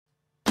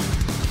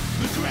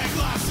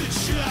Larson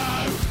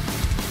Show.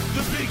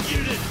 The big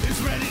unit is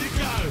ready to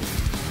go.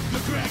 The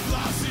Greg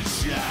Larson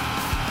Show.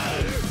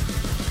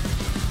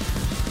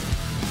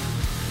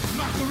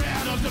 Muck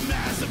around on the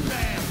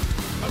Mazapan.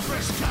 A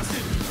fresh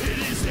custard in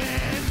his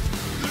hand.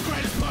 The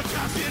greatest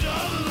podcast in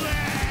all the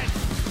land.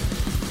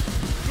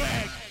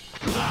 Greg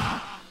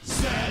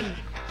Larson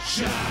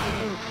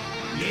Show.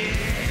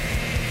 Yeah.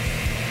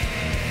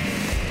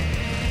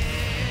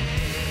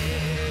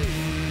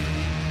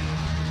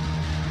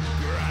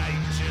 Great,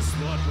 just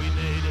what we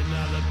need,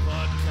 another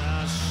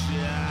podcast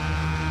show.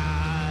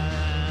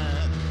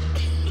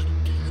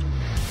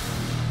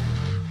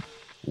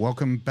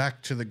 Welcome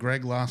back to the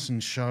Greg Larson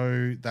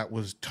Show. That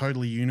was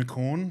Totally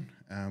Unicorn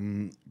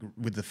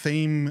with the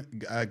theme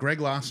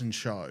Greg Larson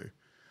Show.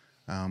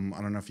 I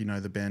don't know if you know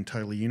the band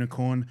Totally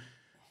Unicorn.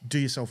 Do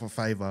yourself a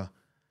favour,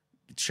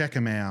 check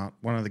them out.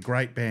 One of the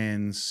great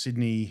bands,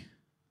 Sydney.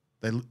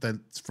 They're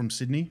from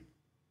Sydney.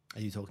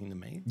 Are you talking to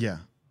me? Yeah.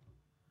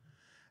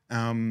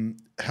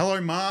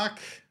 Hello, Mark.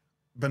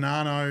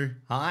 Bonanno.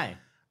 Hi.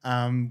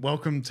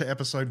 Welcome to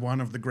episode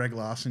 1 of the Greg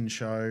Larson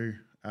Show.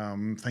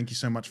 Thank you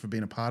so much for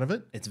being a part of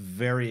it. It's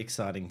very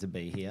exciting to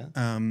be here.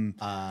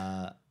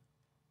 I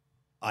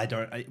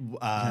don't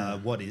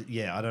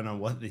know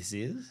what this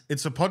is.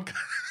 It's a podcast.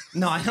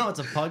 No, I know it's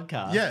a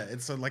podcast. Yeah,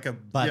 it's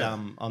But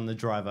on the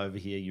drive over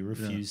here, you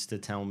refused to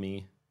tell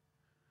me,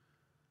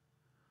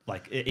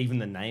 like, even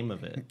the name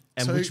of it,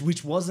 and So-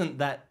 which wasn't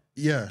that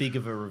Yeah. big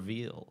of a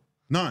reveal.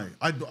 No,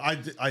 I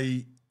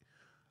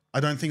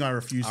don't think I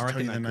refused I to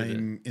tell you the reckon I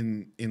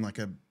name in like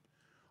a.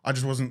 I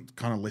just wasn't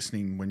kind of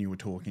listening when you were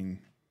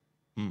talking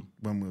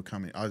when we were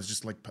coming. I was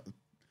just like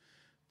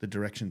the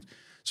directions.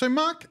 So,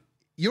 Mark,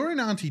 you're in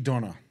Auntie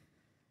Donna.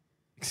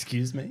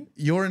 Excuse me?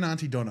 You're in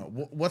Auntie Donna.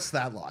 What's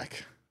that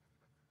like?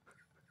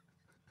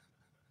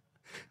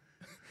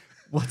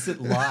 What's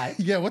it like?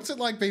 Yeah, what's it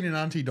like being in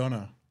Auntie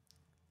Donna?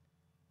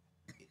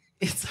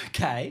 It's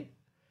okay.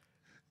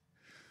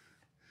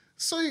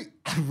 So,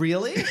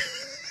 Really?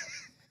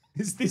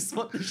 Is this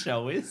what the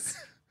show is?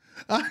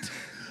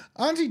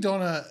 Auntie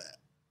Donna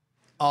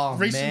Oh,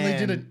 recently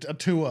man. did a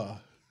tour.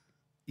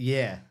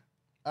 Yeah.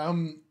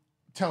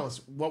 Tell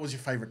us, what was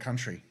your favorite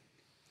country?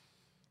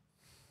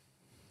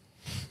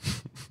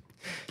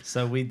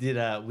 So we did.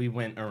 We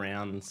went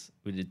around.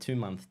 We did a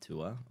 2-month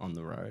tour on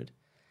the road,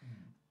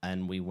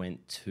 and we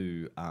went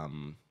to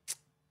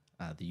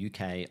the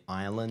UK,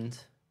 Ireland,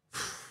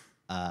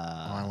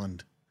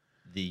 Ireland.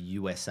 the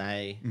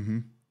USA,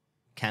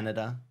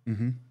 Canada.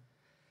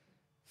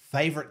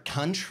 Favorite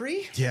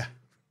country? Yeah.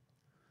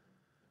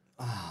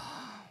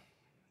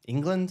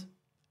 England.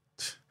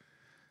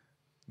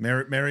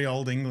 Merry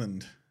old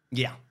England.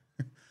 Yeah,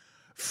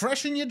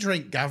 Freshen your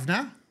drink,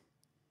 governor.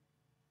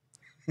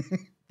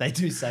 they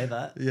do say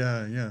that.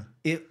 Yeah, yeah.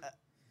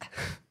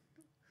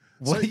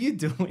 What are you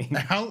doing?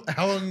 How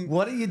long?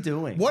 What are you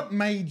doing? What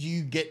made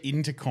you get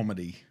into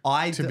comedy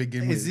to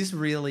begin with? Is this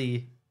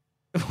really?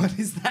 What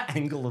is the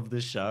angle of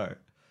the show?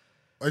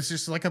 It's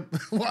just like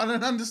well, I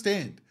don't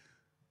understand.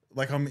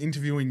 Like I'm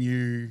interviewing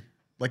you.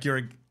 Like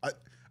you're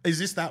is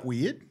this that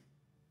weird?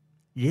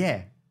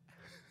 Yeah.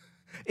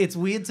 It's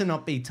weird to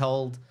not be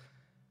told,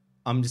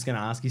 I'm just going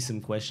to ask you some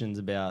questions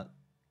about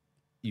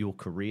your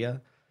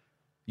career.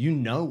 You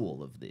know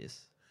all of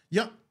this.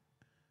 Yep.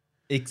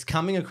 It's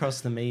coming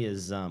across to me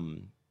as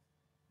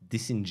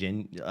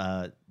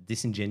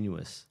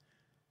disingenuous.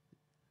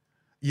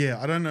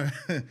 Yeah, I don't know.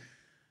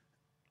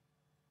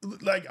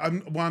 Like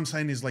what I'm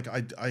saying is like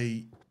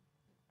I.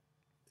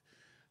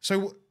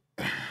 So.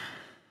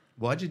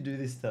 Why'd you do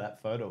this to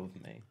that photo of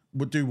me?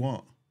 Would do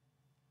what?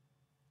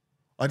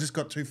 I just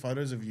got 2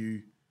 photos of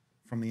you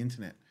from the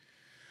internet.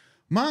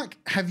 Mark,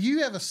 have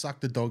you ever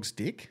sucked a dog's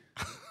dick?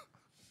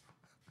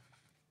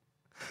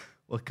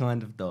 What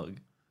kind of dog?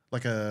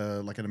 Like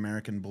an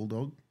American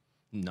bulldog?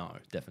 No,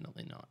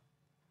 definitely not.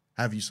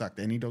 Have you sucked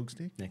any dog's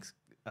dick? Next.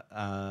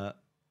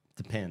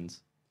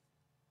 Depends.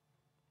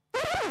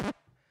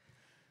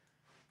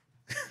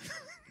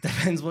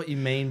 Depends what you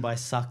mean by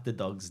suck the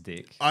dog's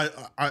dick.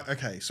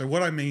 Okay, so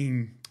what I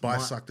mean by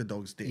suck the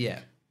dog's dick. Yeah.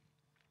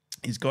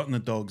 He's gotten a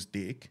dog's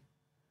dick,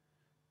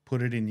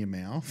 put it in your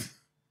mouth,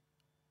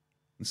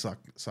 and suck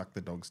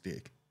the dog's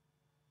dick.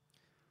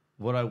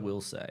 What I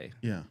will say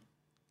Yeah.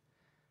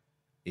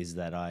 is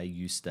that I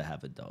used to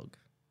have a dog.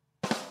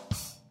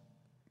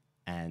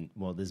 And,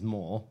 well, there's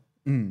more.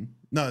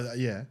 No,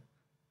 yeah.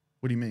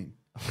 What do you mean?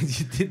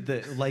 You did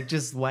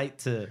just wait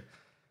to,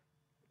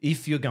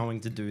 if you're going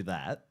to do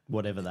that,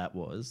 whatever that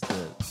was,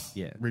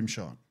 Rim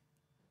shot.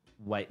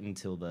 wait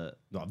until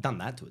I've done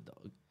that to a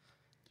dog.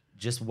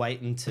 Just wait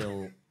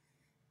until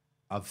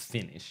I've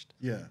finished.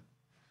 Yeah.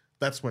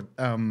 That's what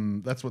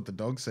the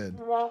dog said.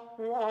 Wait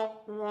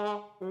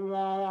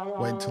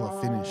until I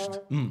finished.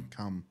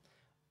 Come.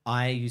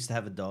 I used to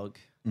have a dog,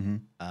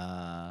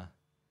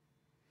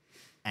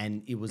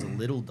 and it was a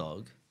little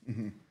dog,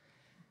 and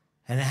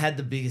it had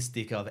the biggest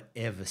dick I've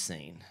ever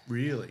seen.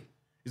 Really?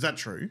 Is that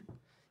true?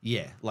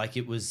 Yeah, like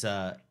it was.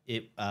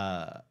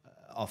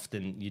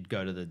 Often you'd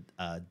go to the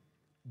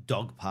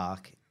dog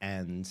park,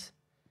 and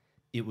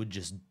it would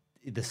just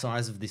the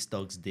size of this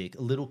dog's dick,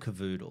 a little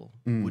cavoodle,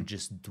 would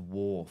just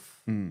dwarf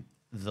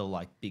the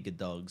like bigger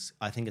dogs.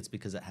 I think it's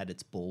because it had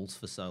its balls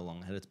for so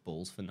long. It had its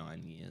balls for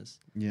 9 years.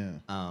 Yeah.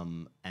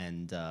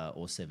 And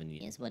or 7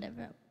 years. Is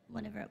whatever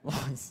it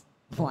was.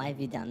 Why have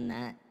you done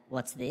that?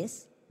 What's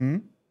this?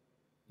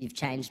 You've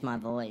changed my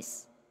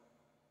voice.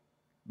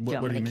 Do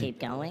you want me to keep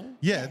going?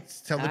 Yeah,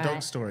 tell the All dog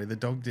right. story, the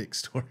dog dick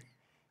story.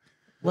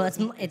 Well,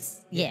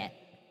 it's yeah.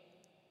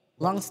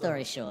 Long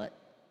story short,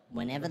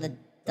 whenever the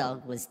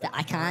dog was,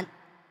 I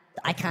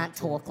can't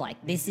talk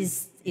like this.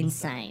 Is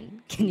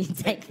insane. Can you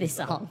take this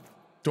off?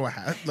 Do I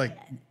have like?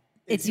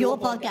 It's your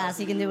podcast.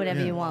 You can do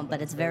whatever you want,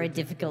 but it's very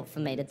difficult for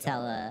me to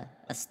tell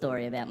a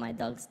story about my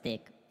dog's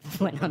dick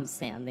when I'm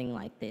sounding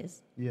like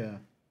this. Yeah.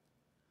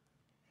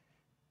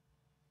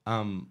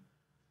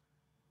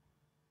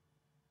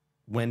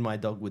 When my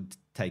dog would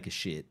take a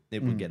shit,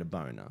 it would get a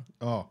boner.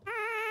 Oh.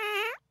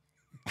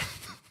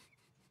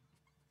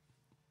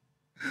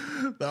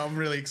 I'm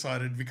really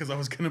excited because I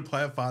was going to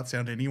play a fart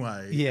sound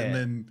anyway. Yeah. And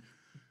then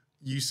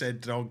you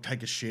said dog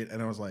take a shit,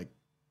 and I was like,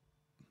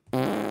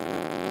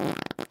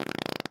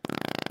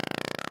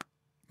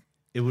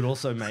 It would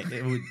also make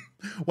it would.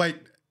 wait,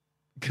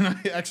 can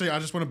I actually? I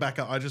just want to back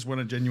up. I just want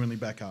to genuinely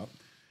back up.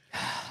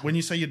 When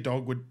you say your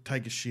dog would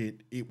take a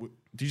shit, it would.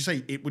 Did you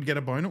say it would get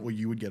a boner or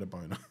you would get a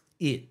boner?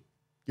 It.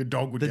 Your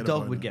dog would The get a dog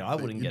boner. would get- I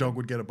wouldn't Your get dog a-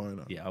 would get a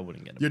boner. Yeah, I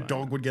wouldn't get a Your boner.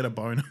 dog would get a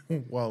boner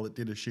while it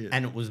did a shit.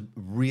 And it was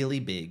really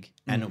big,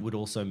 and it would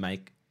also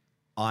make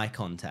eye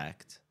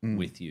contact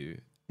with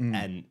you.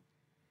 And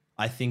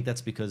I think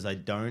that's because I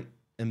don't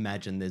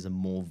imagine there's a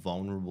more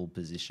vulnerable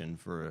position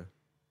for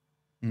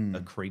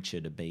a creature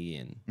to be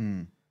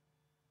in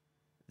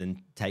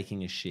than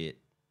taking a shit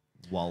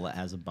while it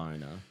has a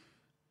boner.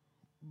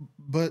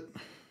 But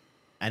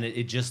And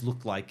it just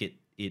looked like it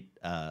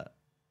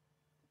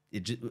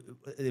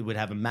would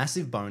have a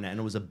massive boner, and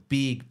it was a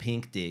big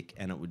pink dick,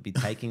 and it would be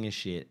taking a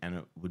shit, and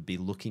it would be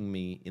looking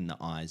me in the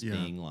eyes,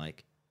 being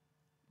like,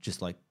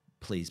 just like,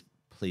 please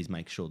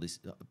make sure this.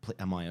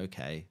 Am I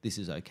okay? This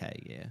is okay.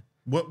 Yeah.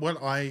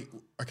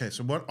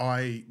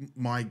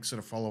 my sort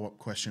of follow up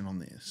question on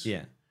this,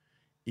 Yeah.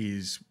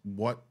 is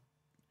what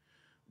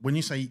when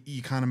you say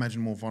you can't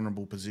imagine a more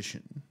vulnerable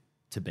position,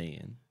 To be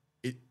in.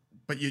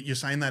 but you're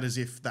saying that as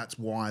if that's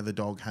why the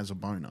dog has a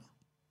boner.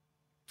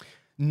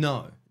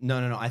 No.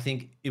 I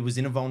think it was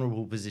in a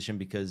vulnerable position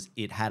because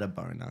it had a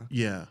boner.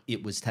 Yeah,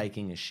 It was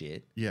taking a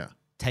shit. yeah,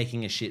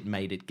 Taking a shit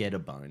made it get a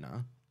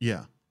boner.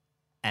 yeah,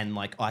 And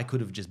like I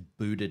could have just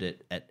booted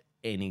it at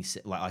any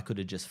like I could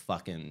have just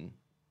fucking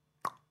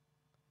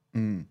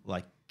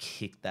like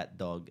kicked that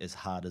dog as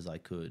hard as I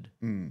could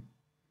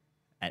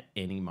at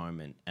any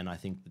moment. And I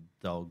think the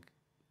dog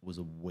was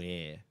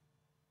aware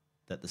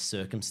that the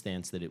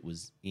circumstance that it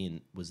was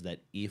in was that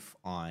if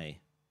I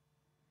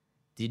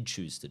did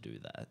choose to do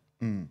that,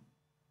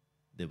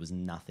 there was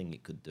nothing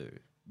it could do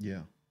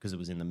yeah, because it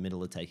was in the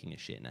middle of taking a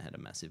shit and it had a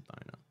massive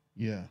boner.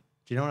 yeah.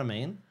 Do you know what I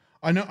mean?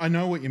 I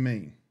know what you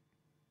mean.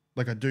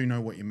 Like, I do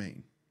know what you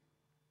mean.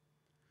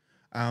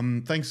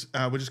 Thanks.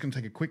 We're just going to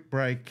take a quick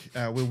break.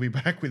 We'll be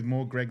back with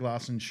more Greg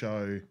Larson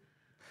Show.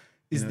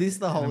 Is this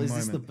the whole? in a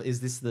Is moment.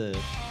 this the?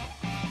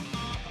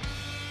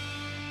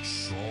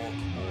 Suck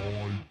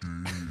my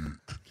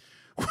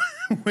dick.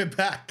 We're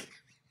back.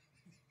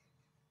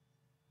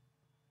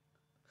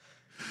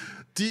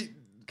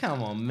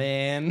 Come on,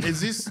 man. Is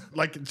this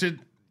like?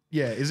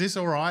 Is this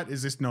all right?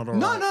 Is this not all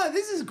right? No,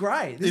 this is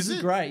great. This Is is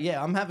it? great.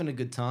 Yeah, I'm having a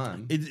good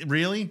time.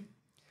 Really?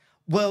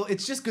 Well,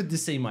 it's just good to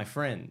see my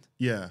friend.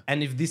 Yeah,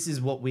 And if this is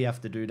what we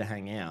have to do to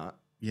hang out,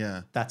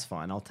 yeah, that's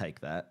fine. I'll take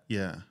that.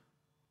 yeah.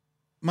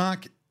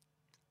 Mark,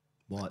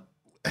 What?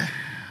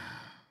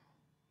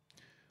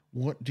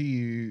 what do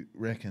you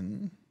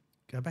reckon?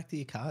 Go back to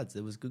your cards.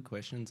 There was good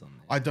questions on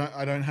there. I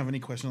don't have any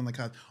question on the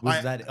card.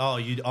 Was that? Oh,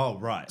 you. Oh,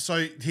 right.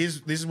 So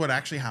this is what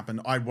actually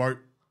happened. I wrote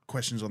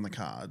questions on the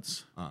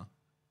cards,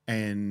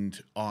 and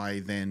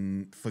I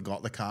then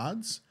forgot the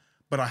cards.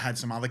 But I had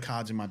some other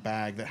cards in my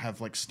bag that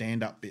have like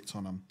stand up bits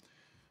on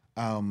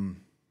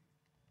them.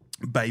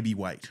 Baby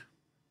weight.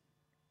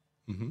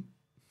 Mm-hmm. Do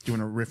you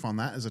want to riff on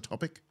that as a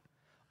topic?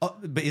 Oh,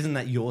 but isn't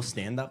that your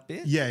stand-up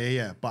bit?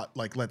 Yeah. But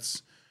like,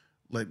 let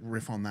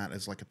riff on that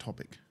as like a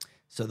topic.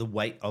 So the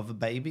weight of a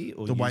baby,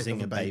 or The weight using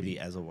of a a baby baby.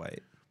 as a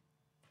weight?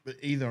 But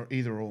either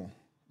or.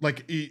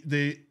 Like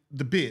the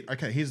bit.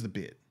 Okay, here's the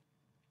bit.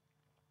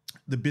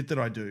 The bit that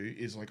I do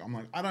is like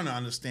I don't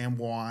understand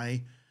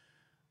why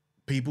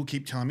people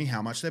keep telling me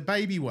how much their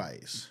baby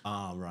weighs.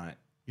 Ah, right.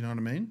 You know what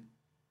I mean?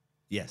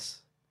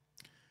 Yes.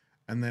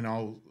 And then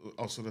I'll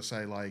sort of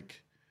say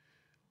like,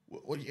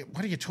 what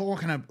are you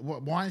talking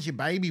about? Why is your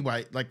baby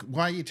weight? Like,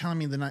 why are you telling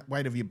me the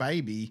weight of your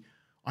baby?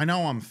 I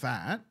know I'm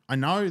fat. I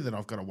know that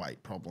I've got a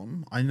weight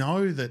problem. I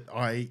know that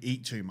I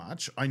eat too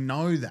much. I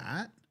know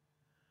that.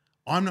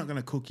 I'm not going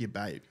to cook your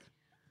baby.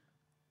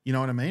 You know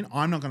what I mean?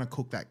 I'm not going to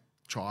cook that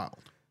child.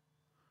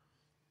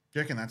 Do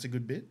you reckon that's a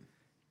good bit?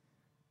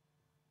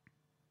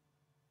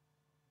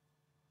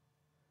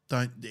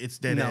 Don't. It's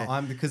dead No,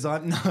 air.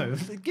 no.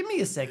 Give me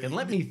a second.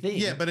 Let me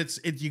think. Yeah, but it's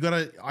you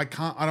gotta. I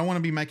can't. I don't want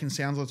to be making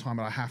sounds all the time,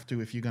 but I have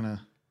to if you're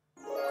gonna.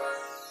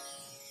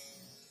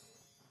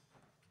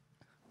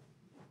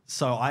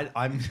 So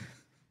I'm.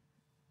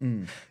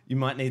 You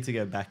might need to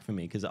go back for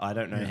me because I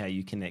don't know how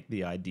you connect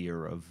the idea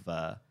of.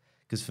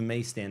 Because for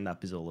me, stand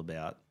up is all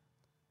about,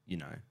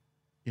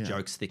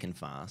 jokes thick and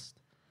fast,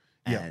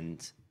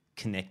 and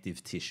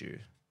connective tissue.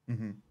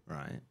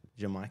 Right?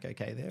 Is your mic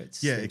okay there?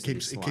 It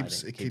keeps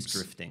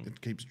drifting.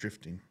 It keeps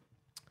drifting.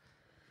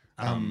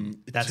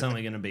 That's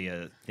only going to be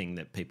a thing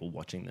that people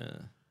watching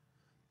the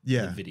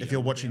video. If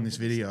you're watching this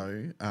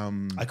video,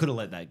 I could have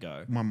let that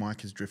go. my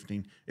mic is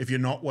drifting. If you're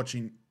not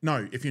watching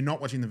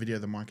the video,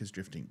 the mic is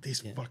drifting.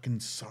 This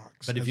fucking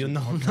sucks. But if as you're a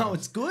not, podcast. no,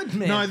 it's good,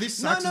 man. No, this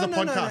sucks as a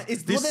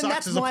podcast. This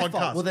sucks as a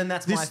podcast. Well, then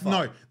that's my fault.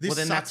 No, this well,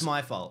 then sucks. that's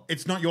my fault.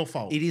 It's not your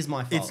fault. It is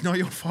my fault. It's not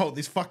your fault.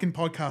 This fucking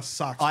podcast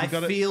sucks. I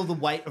feel the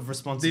weight of This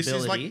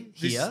responsibility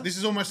is here. This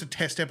is almost a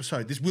test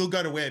episode. This will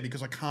go to air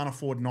because I can't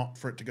afford not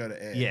for it to go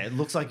to air. Yeah, it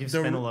looks like you've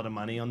spent a lot of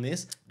money on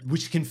this,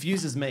 which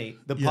confuses me.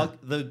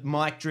 The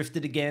mic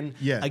drifted again.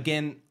 Yeah.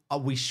 Again,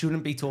 we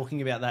shouldn't be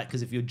talking about that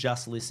because if you're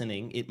just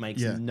listening, it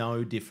makes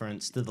no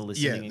difference to the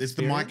listening experience.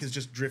 The mic is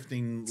just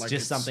drifting. It's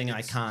just something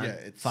I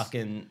can't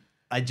fucking...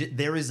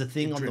 there is a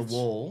thing on the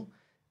wall.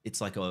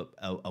 It's like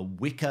a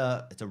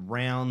wicker. It's a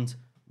round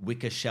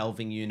wicker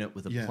shelving unit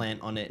with a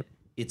plant on it.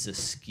 It's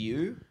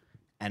askew,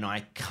 and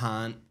I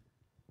can't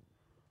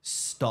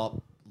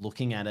stop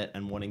looking at it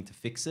and wanting to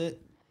fix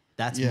it.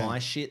 That's my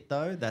shit,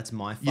 though. That's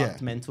my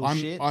fucked mental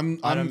shit. I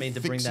don't mean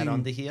to bring that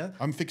onto here.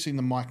 I'm fixing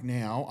the mic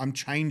now. I'm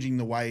changing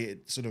the way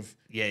it sort of...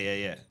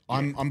 Yeah.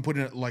 I'm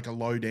putting it like a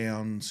low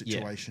down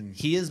situation.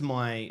 Here's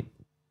my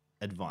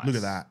advice. Look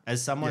at that.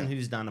 As someone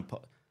who's done a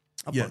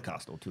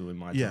podcast or two in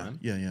my time.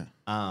 Yeah.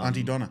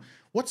 Auntie Donna.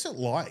 What's it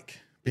like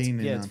being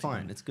in it's Auntie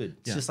fine. Donna? It's good.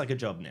 It's just like a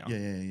job now.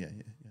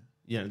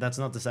 Yeah. That's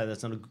not to say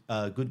that's not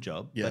a good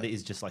job, but it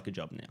is just like a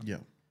job now. Yeah.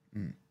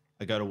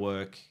 I go to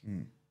work.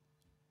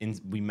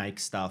 We make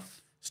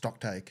stuff. Stock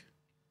take.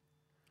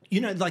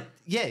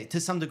 To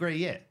some degree,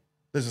 yeah.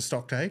 There's a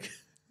stock take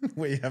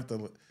where you have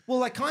to...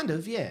 Well, kind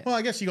of, yeah. Well,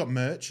 I guess you got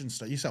merch and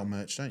stuff. You sell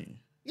merch, don't you?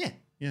 Yeah.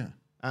 Yeah.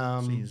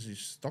 So you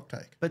stock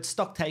take. But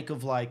stock take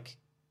of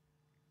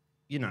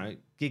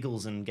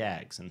giggles and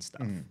gags and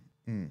stuff.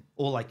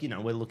 Or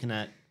we're looking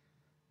at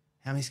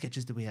how many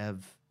sketches do we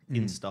have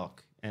in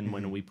stock and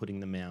when are we putting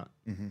them out?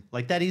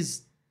 Like that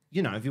is...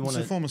 if you want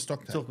to It's a form of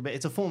stock take. talk about,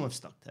 it's a form of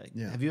stock take.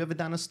 Yeah. Have you ever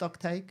done a stock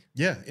take?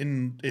 Yeah,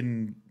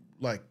 in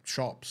like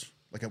shops,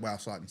 like at Wow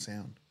Sight and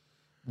Sound.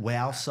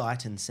 Wow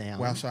Sight and Sound.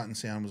 Wow Sight and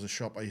Sound was a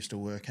shop I used to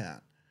work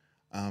at,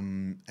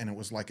 and it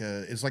was like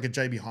a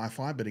JB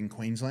Hi-Fi but in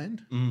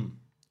Queensland.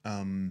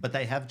 But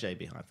they have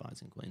JB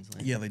Hi-Fis in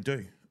Queensland. Yeah, they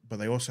do. But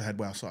they also had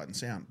Wow Sight and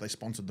Sound. They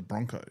sponsored the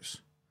Broncos,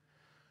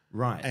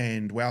 Right.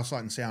 and Wow Sight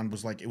and Sound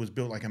was it was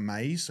built like a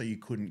maze, so you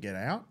couldn't get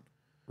out.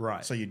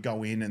 Right. So you'd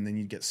go in and then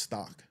you'd get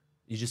stuck.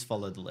 You just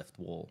follow the left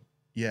wall.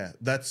 Yeah,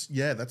 that's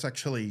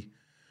actually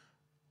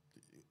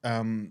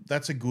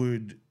that's a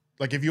good,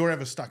 like if you're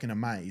ever stuck in a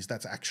maze,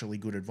 that's actually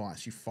good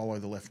advice. You follow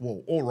the left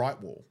wall or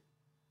right wall.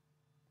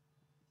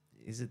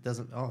 Does it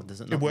not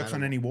It works matter?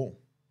 on any wall.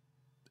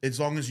 As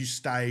long as you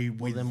stay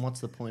with... Well, then what's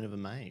the point of a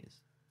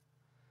maze?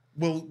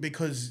 Well,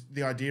 because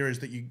the idea is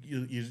that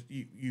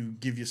you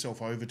give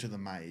yourself over to the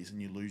maze and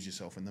you lose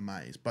yourself in the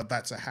maze. But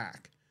that's a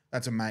hack.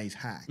 That's a maze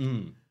hack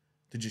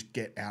to just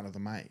get out of the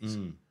maze.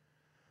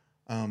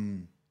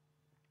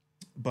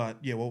 But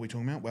yeah, what were we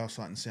talking about? Wow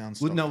Sight and Sound.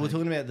 We're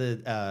talking about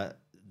the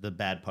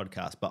bad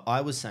podcast. But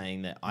I was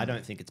saying that I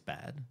don't think it's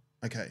bad.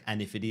 Okay.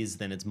 And if it is,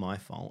 then it's my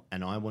fault.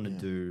 And I want to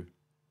do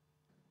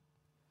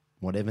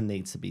whatever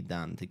needs to be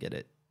done to get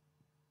it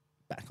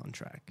back on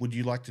track. Would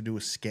you like to do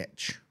a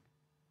sketch?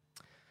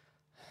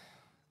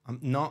 I'm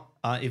not.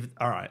 All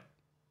right.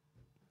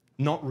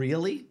 Not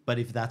really, but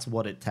if that's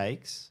what it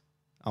takes,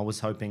 I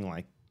was hoping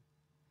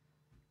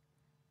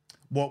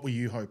What were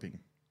you hoping?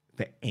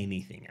 for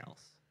anything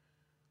else.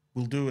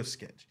 We'll do a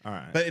sketch. All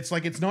right. But it's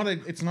not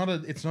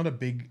a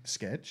big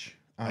sketch.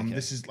 Okay.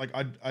 This is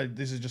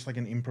this is just like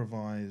an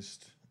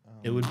improvised.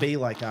 It would be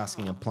like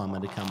asking a plumber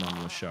to come on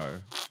your show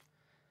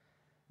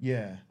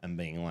Yeah. and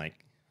being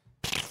like,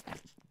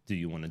 "Do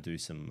you want to do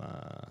some?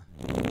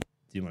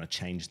 Do you want to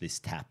change this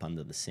tap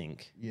under the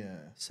sink Yeah.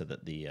 so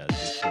that the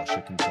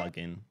dishwasher can plug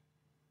in?"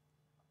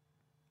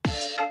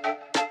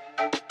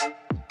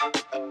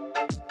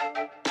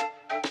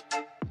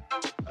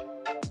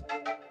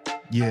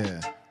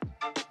 Yeah.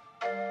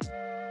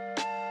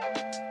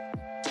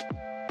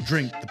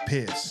 Drink the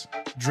piss.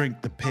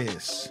 Drink the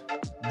piss.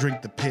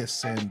 Drink the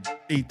piss and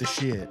eat the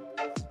shit.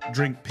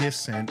 Drink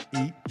piss and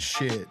eat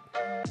shit.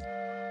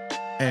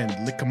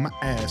 And lick my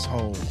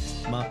asshole.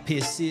 My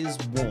piss is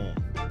warm.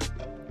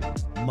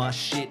 My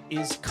shit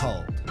is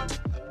cold.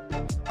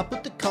 I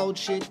put the cold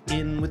shit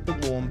in with the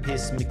warm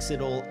piss, mix it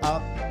all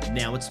up.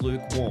 Now it's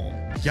lukewarm.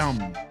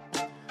 Yum.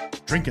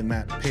 Drinking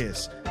that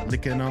piss.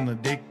 Licking on the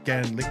dick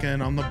and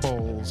licking on the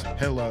balls.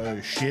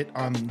 Hello, shit.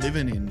 I'm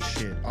living in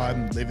shit.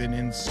 I'm living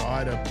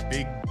inside a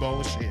big bowl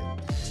of shit.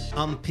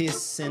 I'm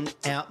pissing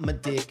out my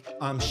dick.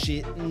 I'm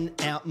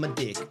shitting out my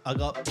dick. I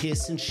got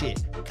piss and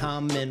shit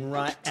coming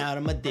right out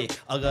of my dick.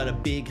 I got a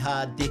big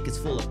hard dick. It's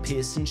full of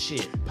piss and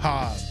shit.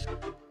 Hard.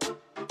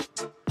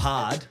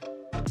 Hard.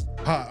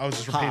 Hard. I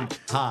was just repeating.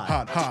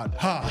 Hard. Hard.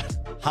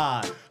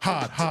 Hard.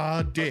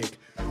 Hard dick.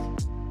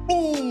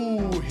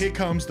 Ooh, here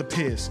comes the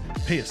piss.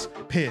 Piss.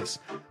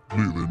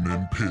 Living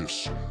in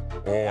piss.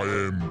 I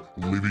am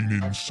living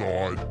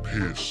inside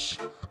piss.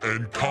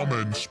 And come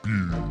and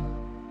spew.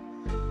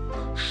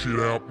 Shit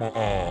out my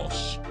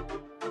ass.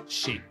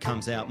 Shit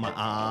comes out my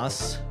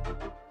ass.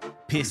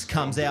 Piss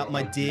comes out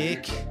my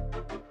dick.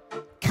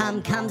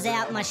 Cum comes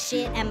out my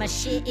shit, and my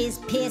shit is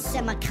piss,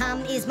 and my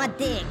cum is my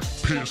dick.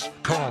 Piss,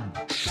 cum,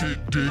 shit,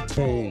 dick,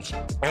 balls.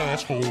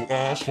 Asshole,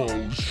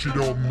 shit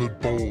on the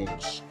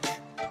balls.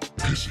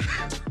 Piss.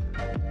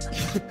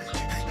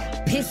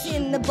 Piss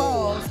in the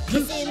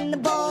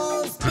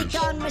balls,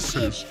 dick on my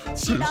shit,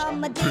 shit on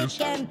my dick,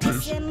 and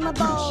piss in my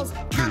balls.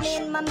 Cum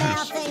in my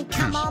mouth and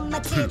cum on my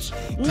tits.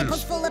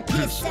 Nipples full of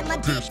piss and my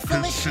dick full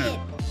of shit.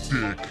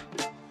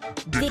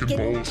 Dick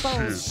and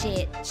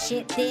bullshit.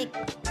 Shit,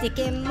 dick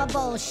in my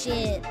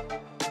bullshit.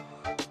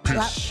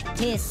 Piss.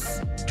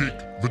 Piss. Dick,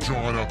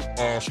 vagina,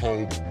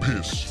 asshole,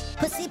 piss.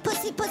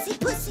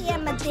 Pussy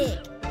and my dick.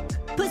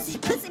 Pussy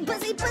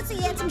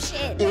and some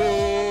shit.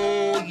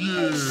 Oh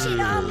yeah. Shit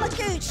on my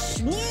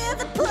gooch, near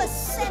the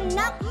puss and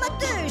up my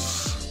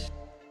douche.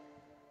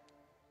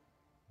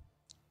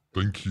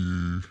 Thank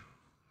you.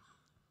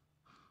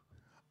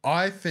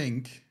 I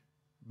think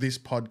this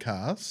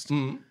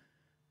podcast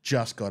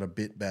just got a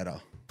bit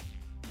better.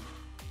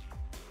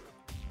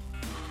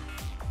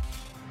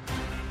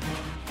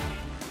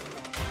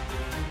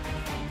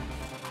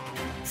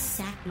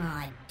 Suck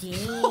my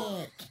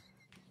dick.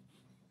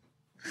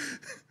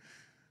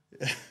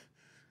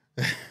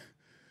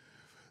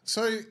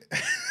 So,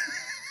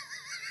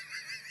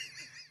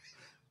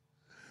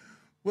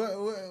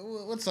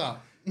 what's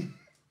up?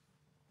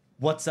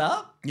 What's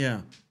up?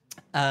 Yeah.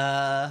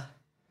 Not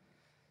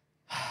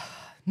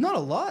a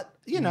lot.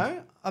 You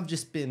know, I've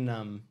just been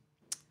I'm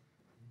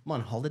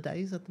on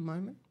holidays at the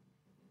moment.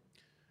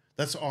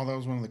 That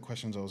was one of the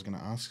questions I was going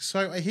to ask.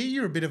 So I hear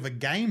you're a bit of a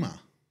gamer.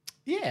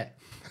 Yeah.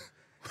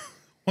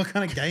 What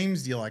kind of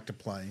games do you like to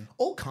play?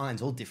 All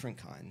kinds, all different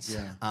kinds.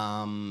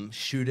 Yeah.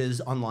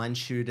 Shooters, online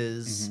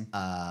shooters.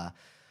 I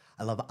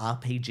love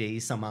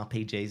RPGs, some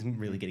RPGs. I'm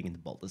really getting into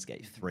Baldur's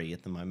Gate 3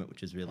 at the moment,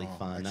 which is really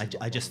fun.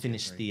 I just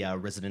finished the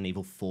Resident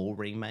Evil 4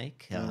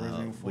 remake,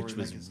 which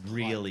was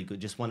really good.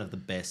 Just one of the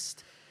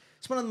best.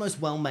 It's one of the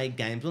most well-made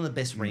games, one of the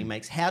best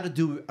remakes. How to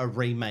do a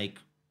remake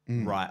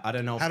right. I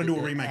don't know. How to do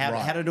a remake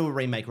right. How to do a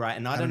remake right.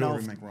 And I don't know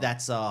if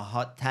that's a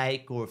hot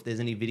take or if there's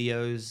any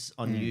videos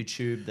on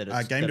YouTube that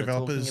are, game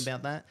developers talking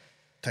about that.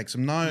 Take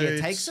some notes.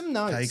 Yeah, take some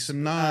notes. Take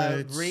some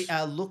notes.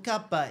 Look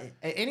up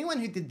anyone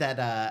who did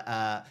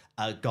that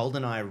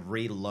GoldenEye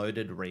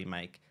Reloaded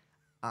remake.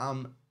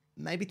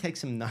 Maybe take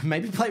some notes.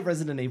 Maybe play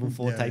Resident Evil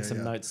 4. Take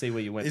some notes. See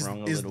where you went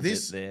wrong a little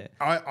bit there.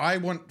 I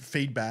want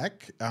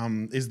feedback.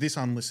 Is this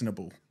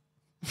unlistenable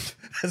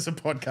as a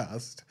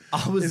podcast?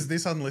 Is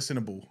this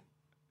unlistenable?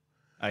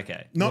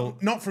 Okay.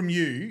 Not from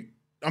you.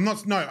 I'm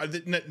not. No.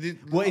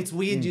 Well, it's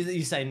weird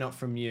you say not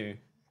from you.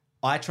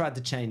 I tried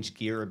to change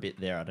gear a bit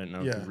there. I don't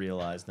know if you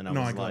realized. And I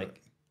was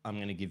like, I'm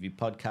going to give you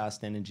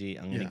podcast energy.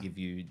 I'm going to give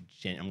you.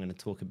 I'm going to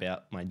talk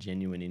about my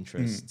genuine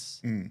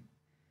interests.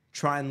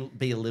 Try and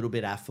be a little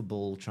bit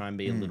affable. Try and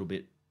be a little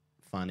bit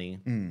funny.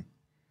 And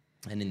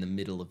in the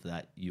middle of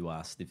that, you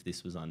asked if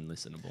this was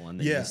unlistenable, and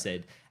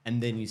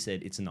then you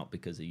said it's not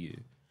because of you.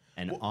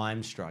 And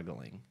I'm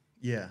struggling.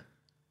 Yeah.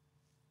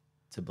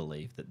 To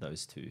believe that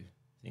those two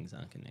things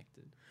aren't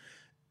connected.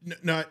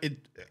 No.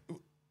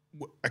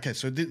 Okay,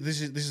 so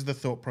this is the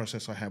thought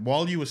process I had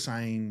while you were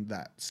saying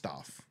that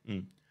stuff.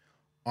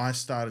 I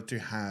started to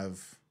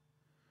have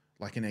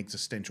like an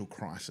existential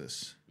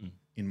crisis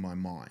in my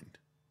mind.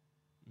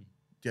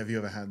 Have you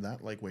ever had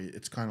that? Like where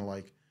it's kind of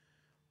like,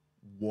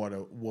 what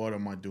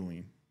am I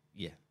doing?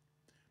 Yeah,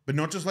 but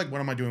not just like what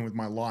am I doing with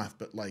my life,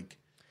 but like,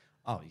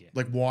 oh yeah,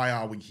 like why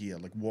are we here?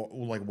 Like what?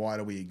 Like why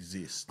do we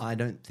exist? I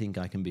don't think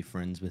I can be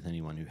friends with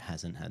anyone who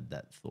hasn't had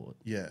that thought.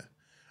 Yeah.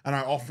 And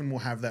I often will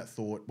have that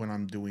thought when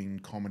I'm doing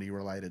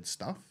comedy-related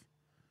stuff.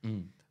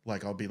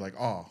 Like, I'll be like,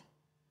 oh,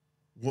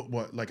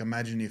 what? Like,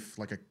 imagine if,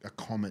 like, a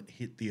comet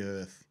hit the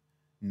Earth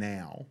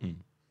now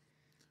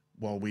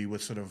while we were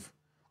sort of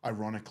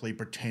ironically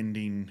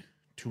pretending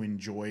to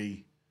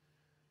enjoy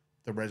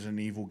the Resident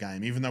Evil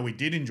game, even though we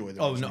did enjoy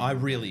the Resident Evil I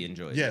really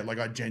enjoyed it. Yeah, like,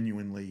 I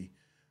genuinely,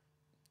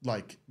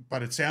 like,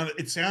 but it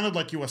sounded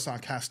like you were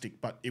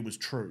sarcastic, but it was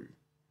true.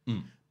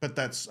 But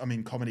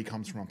comedy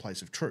comes from a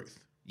place of truth.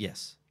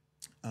 Yes.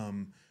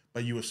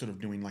 But you were sort of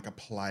doing like a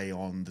play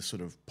on the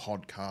sort of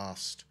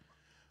podcast.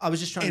 I was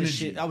just trying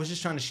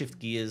to shift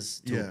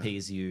gears to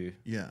appease you.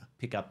 Yeah.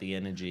 Pick up the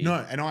energy.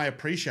 No, and I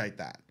appreciate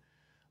that.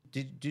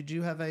 Did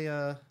you have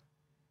a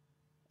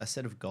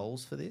set of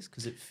goals for this?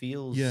 Because it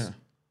feels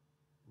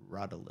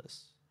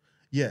rudderless.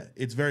 Yeah,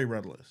 it's very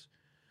rudderless.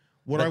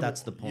 But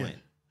that's the point.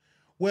 Yeah.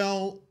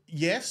 Well,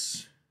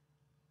 yes,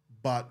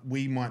 but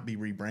we might be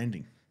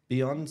rebranding.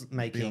 Beyond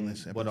making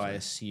this what I episode.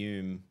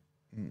 assume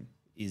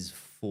is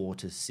 4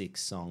 to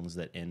 6 songs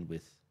that end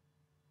with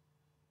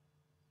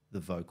the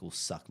vocal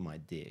 "suck my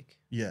dick."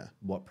 Yeah.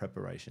 What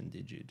preparation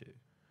did you do?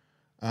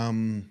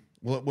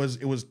 Well,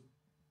 it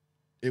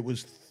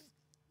was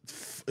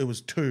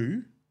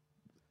 2.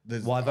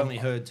 Well, I've only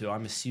heard 2.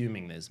 I'm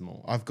assuming there's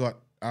more. I've got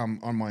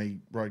on my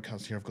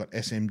roadcast here. I've got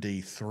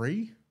SMD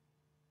 3.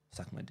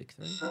 Suck my dick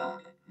 3.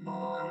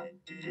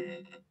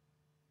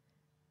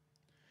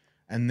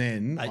 And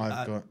then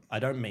I've got. I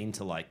don't mean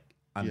to like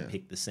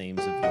unpick the seams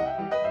of your.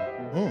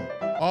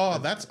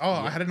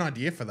 I had an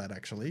idea for that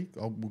actually.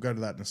 We'll go to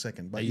that in a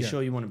second. But Are you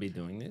sure you want to be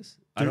doing this?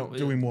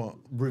 Doing what?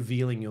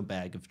 Revealing your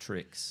bag of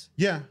tricks.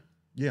 Yeah,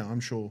 I'm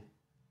sure.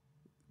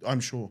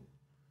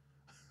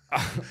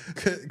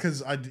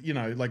 Because I,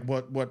 like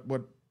what.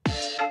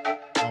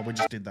 Oh, we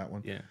just did that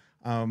one. Yeah.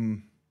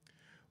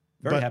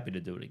 But- happy to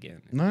do it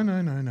again. No.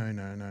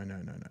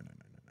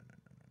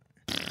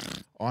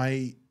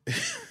 I.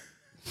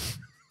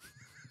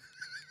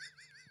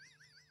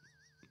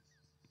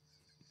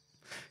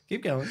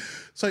 Keep going.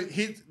 So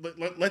here,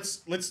 let's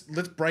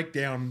break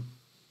down.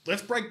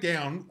 Let's break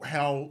down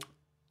how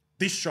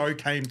this show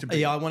came to be.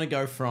 Yeah, I want to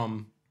go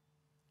from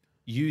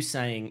you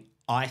saying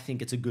I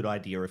think it's a good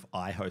idea if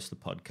I host a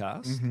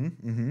podcast,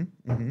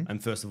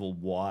 and first of all,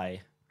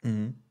 why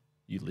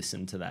you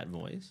listen to that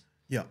voice.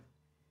 Yeah.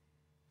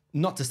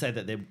 Not to say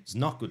that there's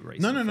not good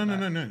reason. No. for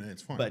that, No.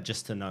 It's fine. But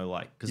just to know,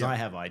 like, because Yeah. I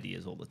have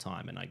ideas all the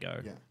time, and I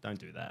go, Yeah. don't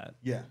do that.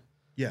 yeah.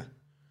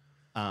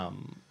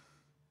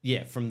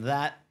 Yeah, from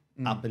that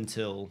up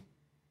until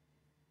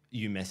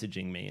you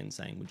messaging me and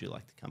saying, "Would you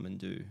like to come and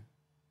do?"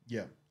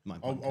 Yeah. My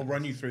I'll podcast.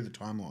 run you through the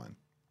timeline.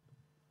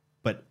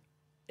 But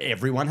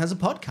everyone has a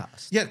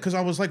podcast. Yeah, because I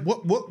was like,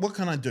 what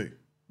can I do?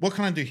 What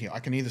can I do here? I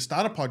can either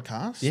start a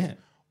podcast, Yeah.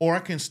 or I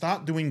can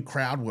start doing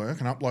crowd work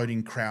and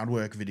uploading crowd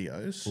work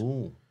videos,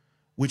 Ooh.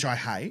 which I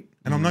hate,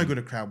 and I'm no good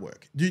at crowd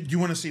work. Do you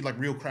want to see like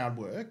real crowd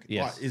work?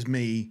 Yes. Like, is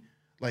me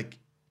like,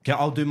 Okay,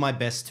 I'll do my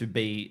best to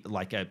be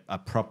like a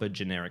proper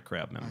generic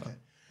crowd member. okay.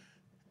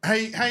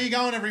 Hey, how you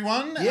going,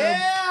 everyone?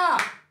 Yeah.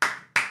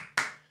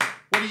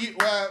 What do you,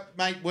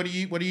 mate? What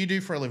do you do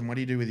for a living? What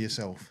do you do with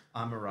yourself?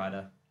 I'm a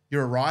writer.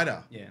 You're a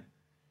writer. Yeah.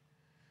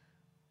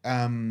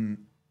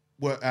 And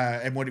what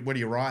do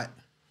you write?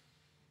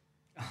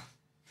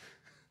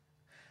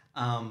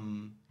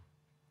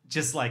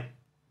 Just like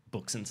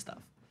books and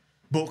stuff.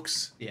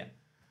 Books. Yeah.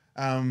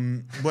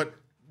 What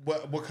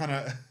kind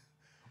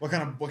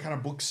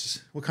of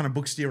books? What kind of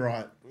books do you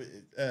write?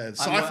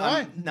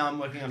 Sci-fi? I'm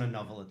working on a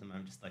novel at the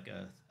moment, just like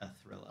a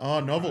thriller. Oh,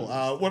 novel.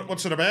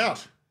 What's it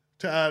about?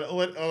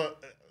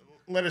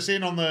 Let us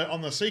in on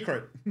the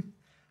secret.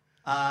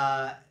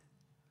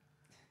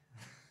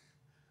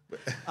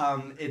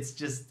 It's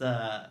just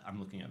I'm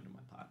looking over to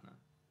my partner,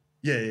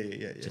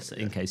 Yeah. just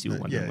in case you were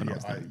wondering when I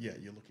was doing.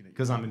 you're looking at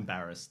Because I'm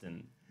embarrassed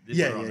and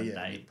yeah. on a You're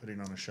date.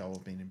 putting on a show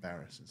of being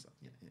embarrassed and stuff.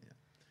 Yeah.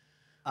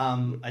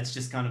 It's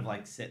just kind of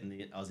like set in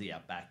the Aussie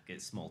outback, a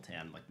small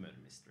town, like murder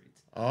mystery.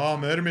 Oh,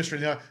 murder mystery.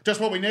 Yeah, just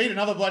what we need.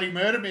 Another bloody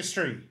murder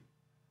mystery.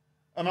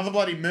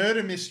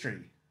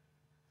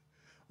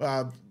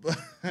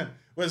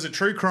 Was it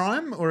true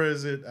crime or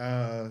is it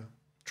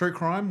true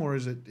crime or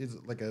is it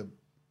like a?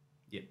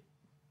 Yep.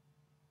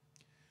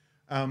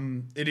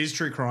 It is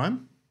true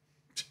crime.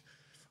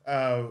 We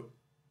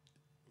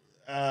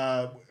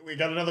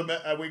got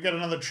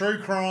another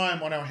true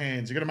crime on our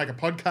hands. You got to make a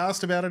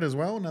podcast about it as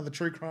well. Another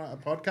true crime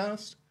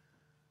podcast.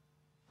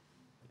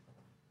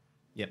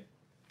 Yep.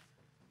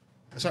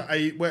 So are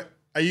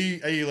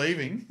you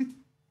leaving?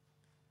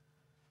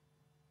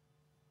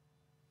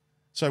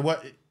 So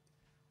what?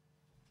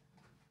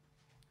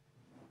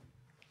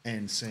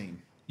 And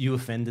scene. You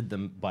offended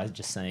them by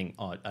just saying,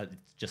 "Oh,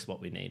 it's just what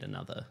we need,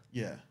 another."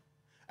 Yeah,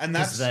 and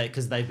that's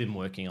Because they've been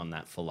working on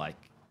that for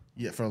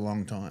for a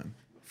long time.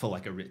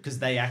 because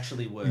they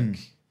actually work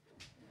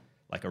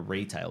like a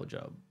retail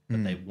job,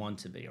 but they want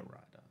to be a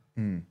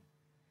writer,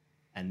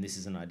 and this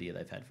is an idea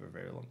they've had for a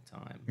very long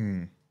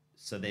time.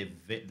 So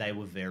they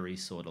were very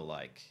sort of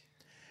like,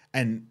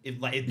 And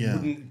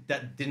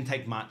that didn't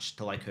take much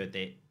to like hurt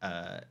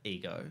their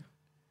ego.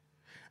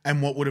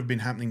 And what would have been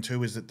happening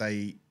too is that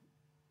they,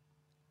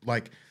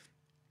 like,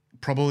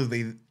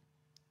 probably,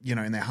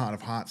 in their heart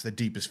of hearts, their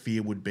deepest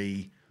fear would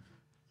be,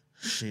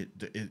 shit,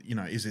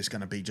 is this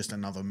going to be just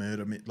another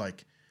murder?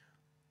 Like,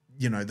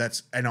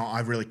 that's, and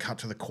I've really cut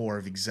to the core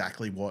of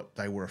exactly what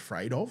they were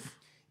afraid of.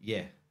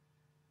 Yeah.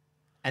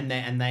 And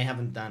they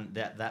haven't done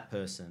that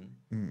person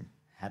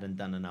hadn't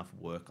done enough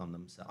work on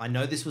themselves. I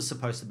know this was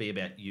supposed to be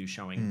about you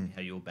showing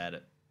how you're bad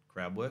at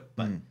crowd work,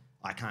 but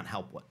I can't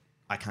help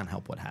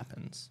what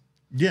happens.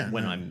 Yeah.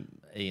 When I'm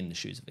in the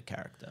shoes of a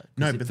character.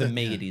 No, But but for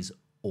me, it is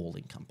all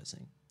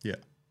encompassing. Yeah.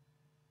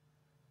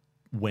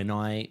 When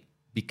I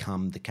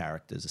become the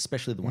characters,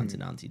 especially the ones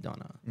in Auntie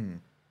Donna,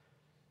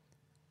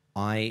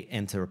 I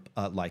enter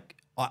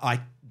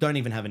I don't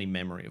even have any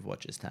memory of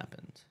what just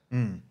happened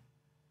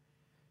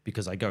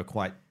because I go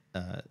quite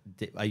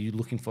are you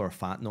looking for a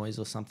fart noise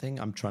or something?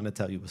 I'm trying to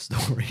tell you a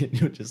story and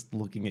you're just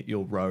looking at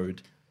your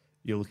Rode.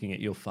 You're looking at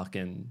your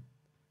fucking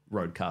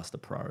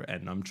Rodecaster Pro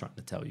and I'm trying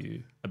to tell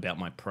you about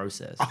my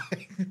process.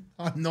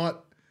 I'm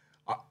not.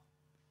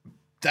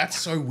 That's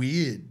so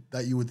weird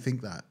that you would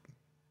think that.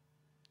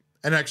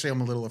 And actually,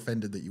 I'm a little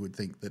offended that you would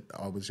think that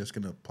I was just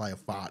going to play a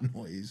fart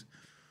noise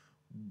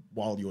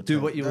while you're Do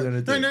what you were going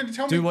to do. No,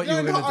 tell me. Do what you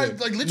were going to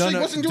do. I literally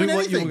wasn't doing do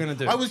what anything. you were going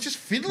to do. I was just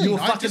fiddling. You were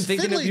fucking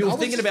thinking. You were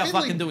thinking about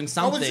fucking doing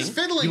something. I was just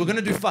fiddling. You were going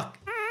to do fuck.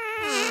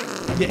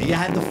 Yeah, you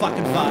had the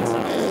fucking fart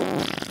sound.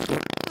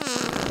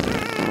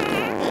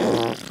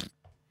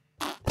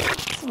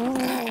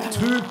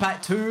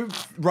 Two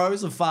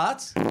rows of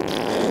farts.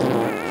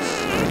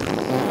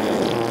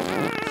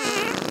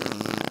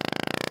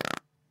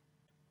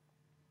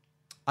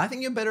 I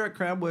think you're better at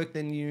crowd work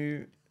than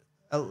you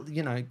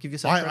give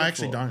yourself. I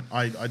actually don't.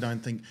 I don't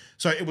think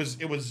so. It was.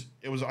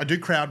 I do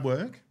crowd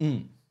work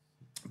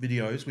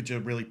videos, which are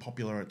really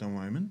popular at the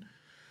moment.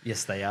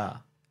 Yes, they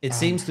are. It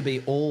seems to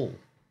be all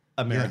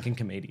American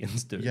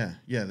comedians do. Yeah,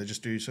 they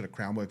just do sort of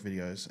crowd work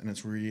videos, and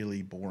it's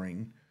really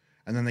boring.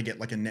 And then they get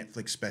like a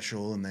Netflix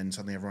special, and then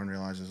suddenly everyone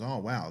realizes, oh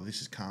wow,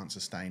 can't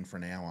sustain for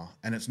an hour,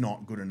 and it's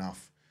not good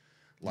enough.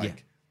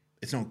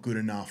 It's not good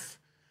enough.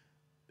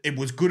 It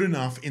was good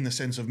enough in the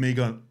sense of me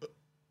going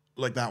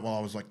like that while I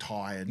was like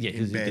tired. Yeah,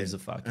 because who gives a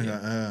fuck. And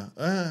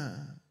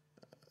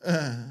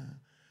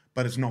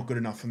but it's not good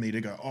enough for me to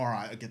go, all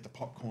right, I get the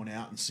popcorn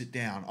out and sit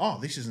down. Oh,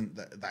 this isn't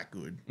that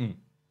good.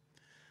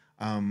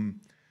 So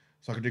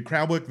I could do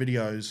crowd work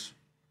videos,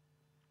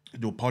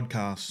 do a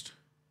podcast,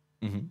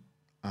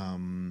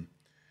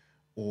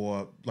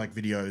 or like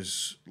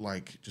videos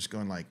like just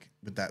going like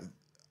with that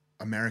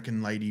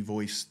American lady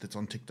voice that's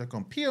on TikTok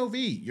on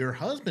POV. Your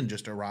husband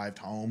just arrived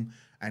home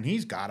and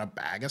he's got a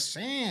bag of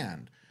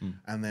sand.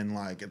 And then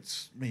like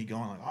it's me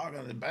going like, oh, I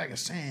got a bag of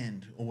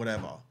sand or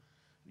whatever.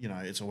 You know,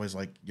 it's always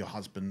like your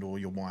husband or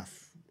your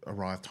wife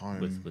arrived home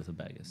with a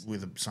bag of sand.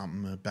 With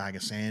a bag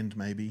of sand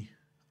maybe.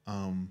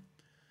 And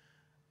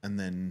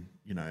then,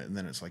 and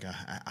then it's like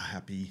a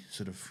happy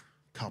sort of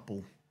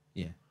couple.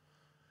 Yeah.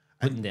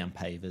 Putting down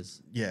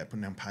pavers. Yeah,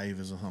 putting down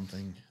pavers or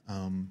something.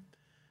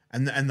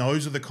 And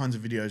those are the kinds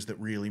of videos that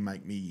really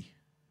make me.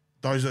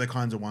 Those are the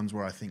kinds of ones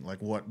where I think like,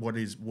 what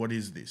is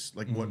this?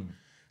 Like what?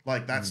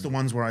 Like that's the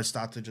ones where I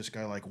start to just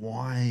go like,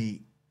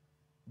 why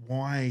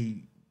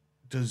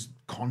does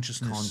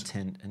consciousness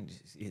content and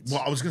it's,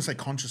 well, I was going to say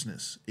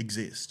consciousness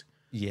exist.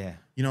 Yeah.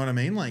 You know what I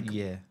mean? Like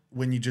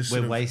when you just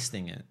we're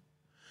wasting it.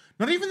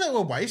 Not even that we're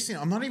wasting it.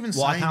 I'm not even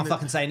saying. Well, I can't that,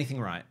 fucking say anything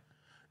right.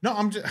 No,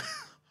 I'm just.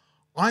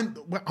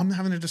 I'm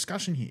having a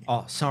discussion here.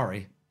 Oh,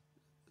 sorry.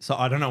 So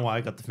I don't know why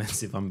I got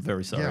defensive. I'm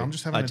very sorry. Yeah, I'm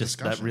just having a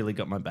discussion. That really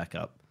got my back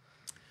up.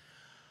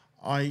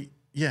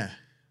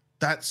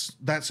 That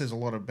says a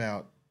lot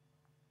about,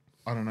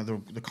 I don't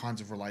know, the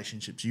kinds of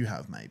relationships you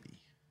have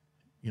maybe,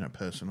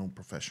 personal,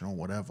 professional,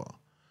 whatever,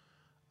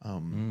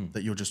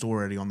 that you're just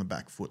already on the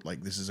back foot.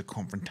 Like this is a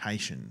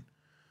confrontation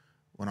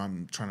when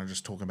I'm trying to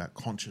just talk about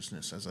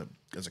consciousness as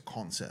a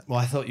concept. Well,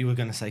 I thought you were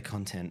going to say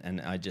content and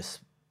I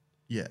just...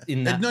 Yeah.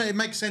 In that... No, it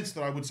makes sense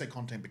that I would say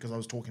content because I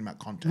was talking about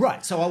content.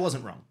 Right, so I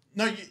wasn't wrong.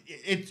 No,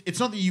 it's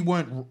not that you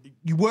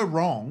were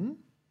wrong,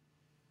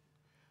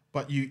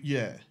 but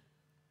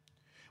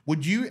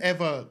would you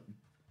ever,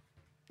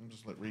 I'm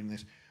just reading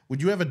this,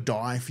 would you ever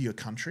die for your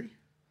country?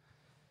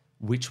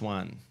 Which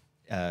one?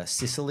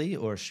 Sicily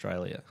or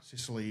Australia?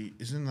 Sicily,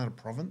 isn't that a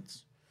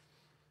province?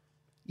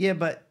 Yeah,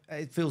 but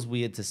it feels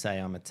weird to say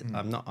I'm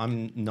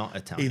not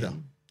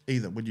Italian.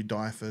 Either. Would you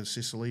die for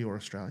Sicily or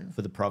Australia?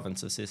 For the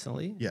province of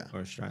Sicily? Yeah. Or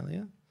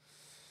Australia?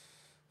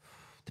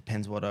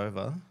 Depends what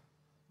over.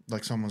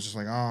 Like someone's just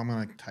like, oh, I'm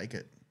going to take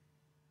it.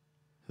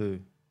 Who?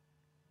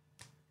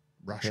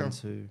 Russia?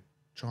 Depends who.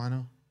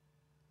 China?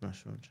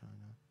 Russia or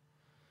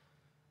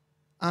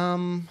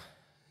China?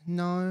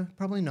 No,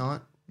 probably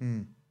not.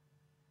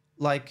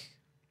 Like,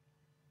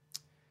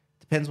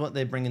 depends what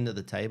they bring into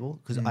the table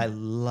because I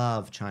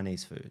love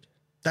Chinese food.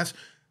 That's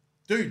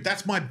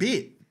my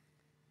bit.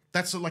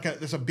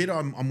 There's a bit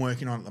I'm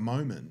working on at the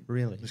moment.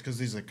 Really? Just because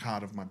these are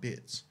part of my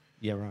bits.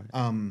 Yeah, right.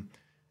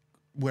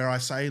 Where I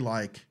say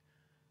like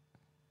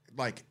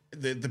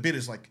the bit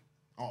is like,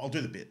 I'll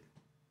do the bit.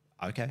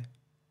 Okay.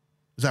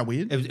 Is that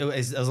weird?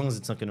 As long as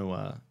it's not going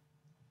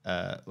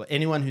to...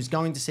 anyone who's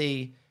going to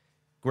see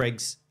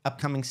Greg's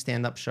upcoming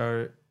stand-up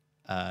show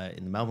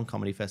in the Melbourne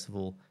Comedy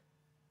Festival,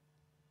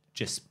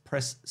 just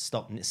press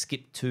stop and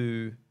skip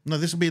to... No,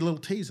 this will be a little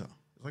teaser.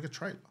 It's like a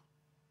trailer.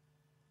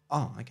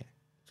 Oh, okay.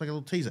 It's like a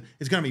little teaser.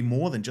 It's going to be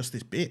more than just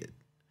this bit.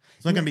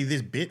 It's not going to be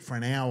this bit for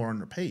an hour on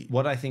repeat.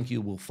 What I think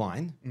you will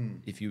find,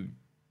 if you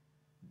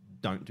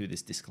don't do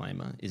this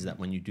disclaimer, is that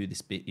when you do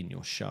this bit in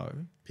your show...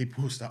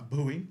 People will start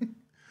booing.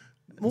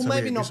 Well, so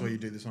maybe not. This way you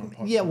do this on a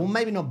podcast. Yeah, well,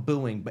 maybe not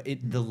booing, but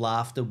the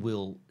laughter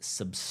will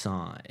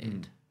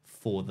subside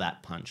for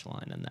that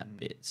punchline and that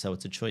bit. So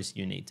it's a choice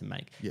you need to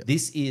make. Yeah.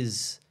 This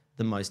is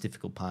the most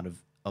difficult part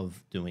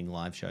of doing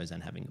live shows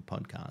and having a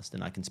podcast,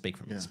 and I can speak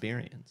from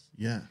experience.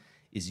 Yeah.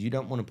 Is you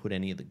don't want to put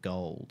any of the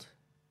gold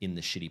in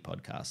the shitty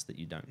podcast that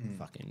you don't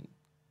fucking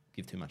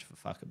give too much of a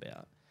fuck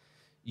about.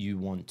 You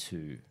want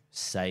to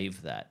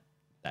save that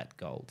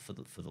gold for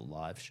the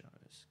live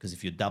shows, because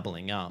if you're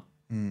doubling up,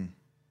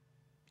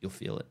 you'll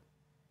feel it.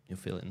 You'll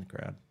feel it in the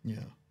crowd. Yeah.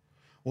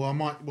 Well, I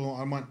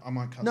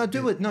might cut. No, the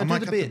do bit. it. No, I do might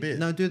the cut bit.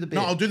 No, do the bit.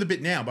 No, I'll do the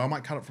bit now, but I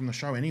might cut it from the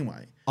show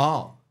anyway.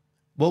 Oh,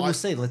 well, we'll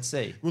see. Let's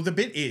see. Well, the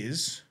bit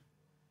is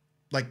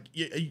like,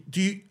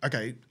 do you?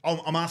 Okay,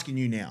 I'm asking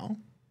you now.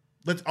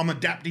 I'm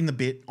adapting the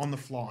bit on the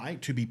fly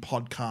to be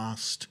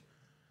podcast.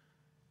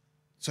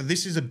 So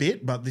this is a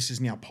bit, but this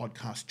is now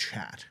podcast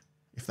chat,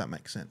 if that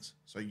makes sense.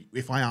 So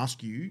if I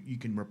ask you, you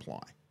can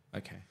reply.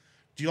 Okay.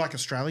 Do you like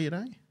Australia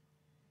Day?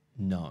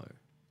 No,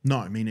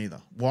 No, me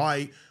neither.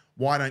 Why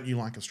don't you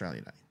like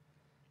Australia Day?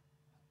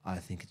 I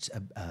think it's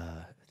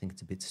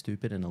a bit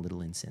stupid and a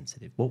little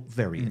insensitive. Well,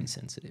 very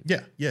insensitive.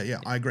 Yeah.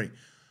 I agree.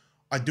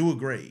 I do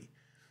agree.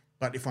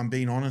 But if I'm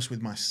being honest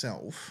with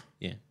myself,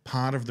 Yeah.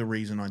 part of the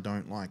reason I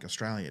don't like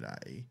Australia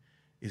Day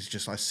is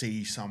just I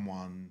see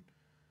someone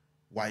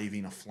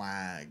waving a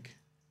flag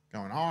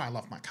going, oh, I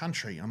love my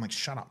country. And I'm like,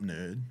 shut up,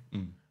 nerd.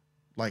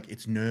 Like,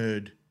 it's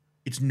nerd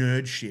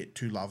shit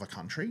to love a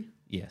country.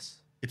 Yes.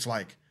 It's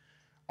like,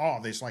 oh,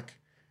 there's like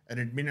an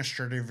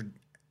administrative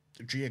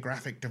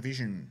geographic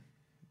division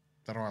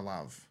that I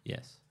love.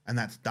 Yes. And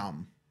that's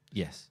dumb.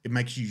 Yes. It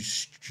makes you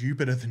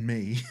stupider than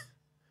me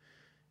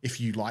if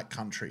you like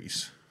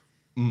countries.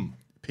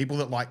 People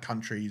that like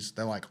countries,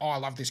 they're like, oh, I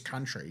love this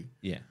country.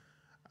 Yeah.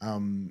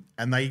 And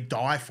they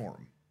die for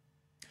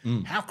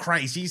them. How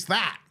crazy is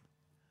that?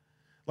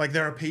 Like,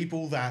 there are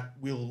people that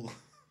will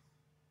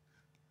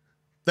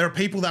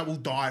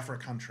die for a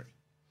country.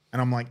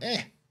 And I'm like,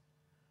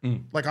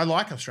 Like, I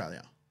like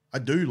Australia. I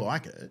do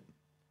like it.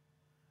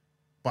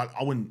 But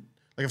I wouldn't,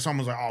 like, if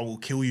someone's like, oh, we'll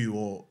kill you,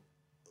 or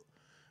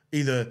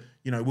either,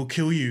 we'll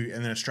kill you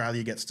and then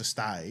Australia gets to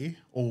stay,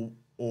 or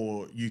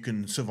you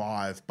can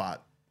survive,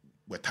 but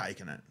we're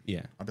taking it.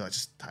 Yeah. I'd be like,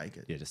 just take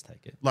it. Yeah, just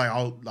take it. Like,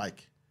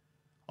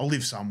 I'll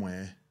live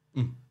somewhere.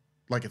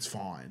 Like, it's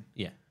fine.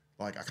 Yeah.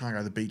 Like, I can't go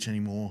to the beach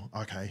anymore.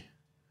 Okay.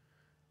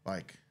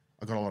 Like,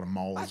 I got a lot of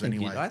moles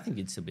anyway. I think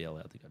you'd still be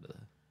allowed to go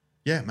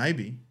Yeah,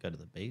 maybe. to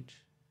the beach.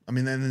 I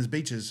mean, then there's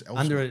beaches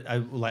elsewhere.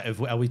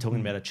 Are we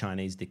talking about a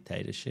Chinese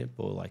dictatorship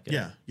or like?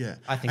 Yeah.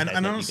 I think. And they'd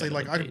let you honestly,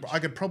 go to like, the beach. I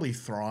could probably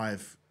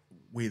thrive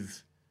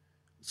with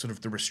sort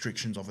of the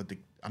restrictions of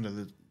under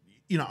the,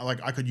 like,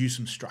 I could use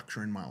some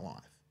structure in my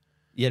life.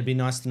 Yeah, it'd be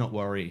nice to not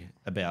worry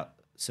about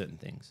certain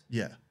things.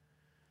 Yeah.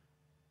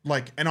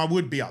 Like, and I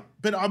would be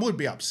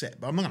upset,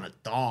 but I'm not going to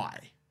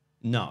die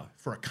No,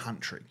 for a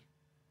country.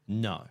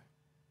 no.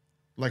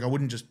 Like, I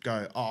wouldn't just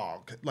go,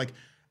 oh, like,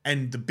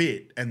 and the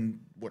bit and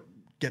what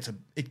gets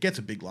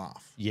a big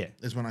laugh. Yeah.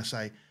 Is when I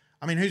say,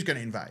 I mean, who's going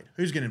to invade?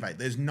 Who's going to invade?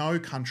 There's no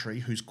country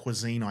whose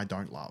cuisine I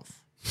don't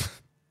love.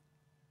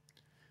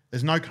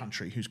 There's no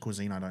country whose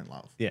cuisine I don't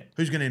love. Yeah.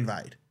 Who's going to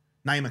invade?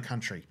 Name a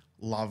country.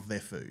 Love their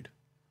food.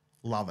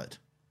 Love it.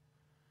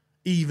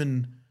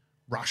 Even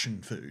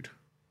Russian food.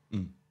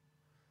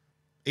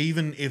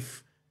 Even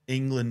if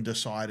England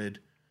decided,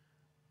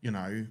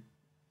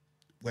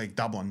 we're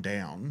doubling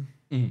down.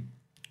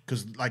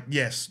 Because, like,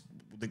 yes,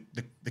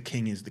 the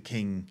king is the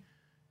king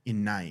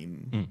in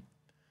name,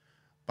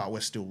 but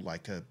we're still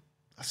like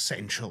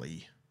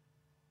essentially,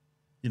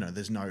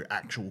 there's no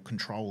actual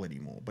control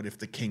anymore. But if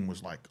the king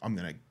was like, I'm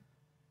going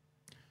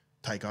to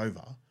take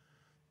over,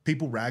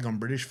 people rag on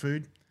British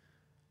food.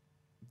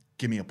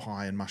 Give me a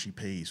pie and mushy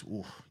peas.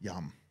 Ooh,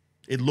 yum.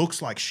 It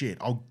looks like shit.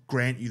 I'll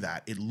grant you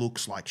that. It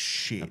looks like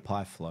shit. A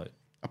pie float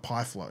A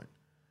pie float.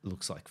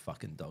 looks like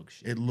fucking dog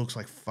shit. It looks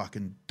like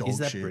fucking dog shit.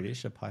 Is that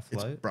British? A pie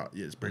float?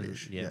 It's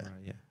British. Yeah, Yeah. right,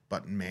 yeah.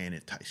 But man,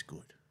 it tastes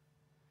good.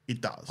 It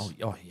does. Oh,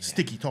 yeah.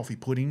 Sticky toffee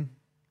pudding.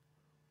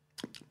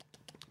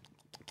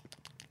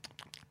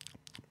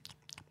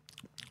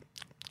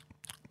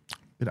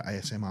 Bit of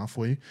ASMR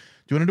for you. Do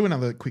you want to do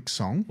another quick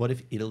song? What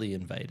if Italy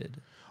invaded?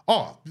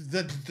 Oh,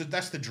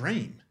 that's the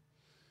dream.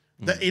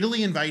 The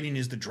Italy invading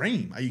is the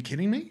dream. Are you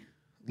kidding me?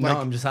 Like, no,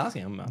 I'm just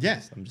asking.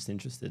 I'm just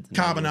interested. to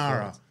know your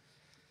carbonara.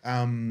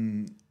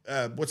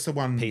 thoughts. What's the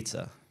one?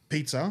 Pizza.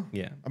 Pizza.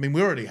 Yeah. I mean,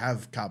 we already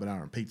have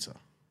carbonara and pizza.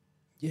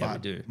 Yeah, we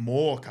But do.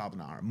 more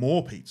carbonara,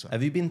 more pizza.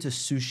 Have you been to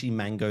Sushi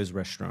Mango's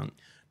restaurant?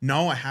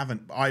 No, I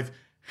haven't. I've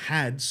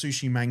had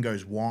Sushi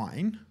Mango's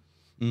wine.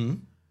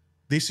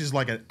 This is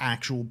like an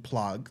actual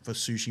plug for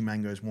Sushi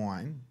Mango's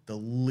wine.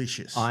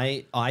 Delicious.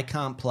 I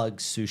can't plug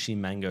Sushi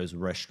Mango's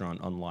restaurant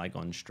on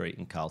Lygon Street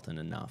in Carlton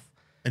enough.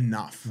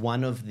 Enough.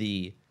 One of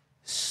the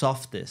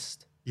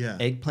softest Yeah.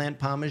 eggplant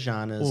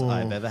parmesanas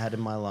I've ever had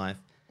in my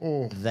life.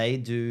 They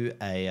do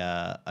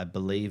I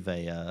believe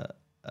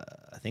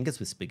I think it's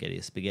with spaghetti,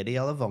 a spaghetti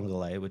alla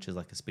vongole, which is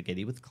like a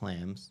spaghetti with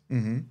clams.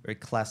 Very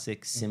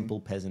classic, simple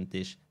peasant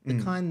dish, the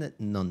kind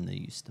that Nonna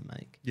used to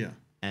make. Yeah.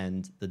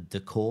 And the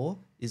decor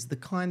is the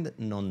kind that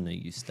Nonna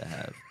used to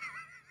have.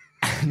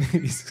 And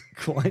it is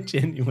quite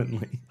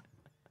genuinely...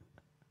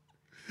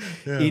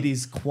 It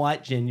is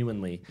quite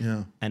genuinely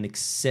Yeah. an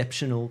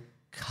exceptional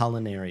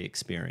culinary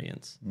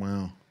experience.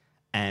 Wow.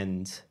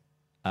 And,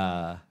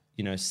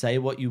 say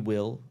what you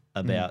will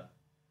about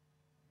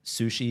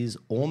sushis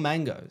or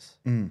mangoes.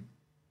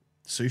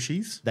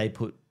 Sushis? They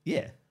put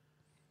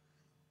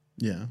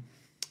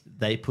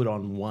they put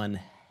on one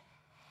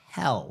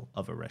hell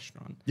of a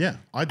restaurant. Yeah,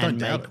 I don't and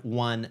doubt make it.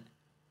 one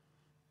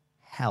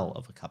hell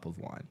of a cup of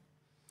wine.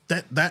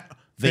 That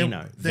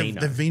Vino.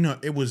 The vino,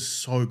 it was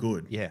so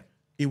good. Yeah.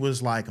 It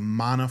was like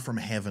manna from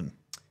heaven.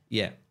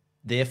 Yeah.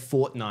 They're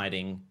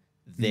fortnighting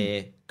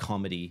their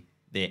comedy,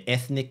 their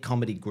ethnic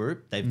comedy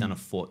group. They've done a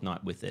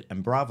fortnight with it.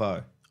 And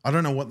bravo. I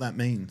don't know what that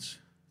means.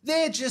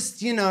 They're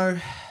just, you know,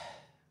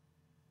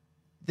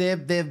 they're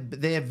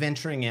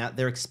venturing out.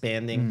 They're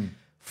expanding.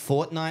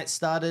 Fortnite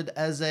started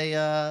as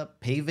a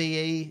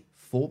PvE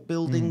fort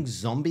building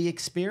zombie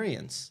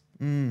experience.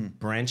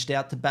 Branched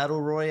out to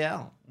Battle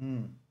Royale.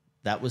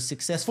 That was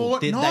successful.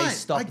 Did they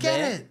stop I get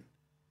there? it.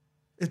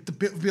 It's to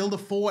build a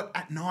fort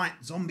at night,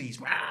 zombies.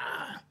 Rah!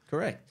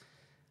 Correct.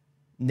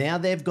 Now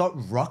they've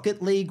got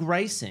Rocket League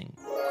Racing.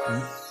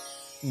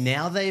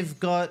 Now they've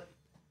got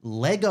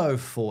Lego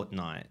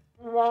Fortnite.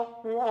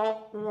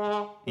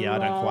 Yeah, I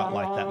don't quite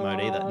like that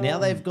mode either. Now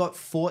they've got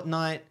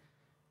Fortnite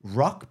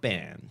Rock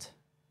Band.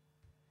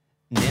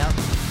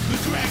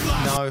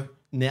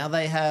 Now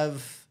they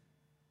have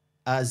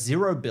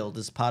Zero Build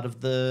as part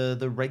of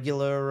the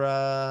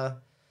regular,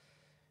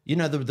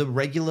 the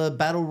regular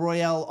Battle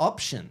Royale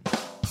option.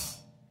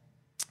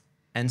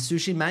 And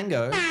Sushi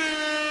Mango,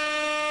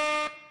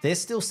 they're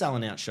still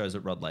selling out shows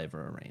at Rod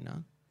Laver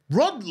Arena.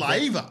 Rod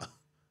Laver?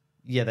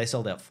 Yeah, they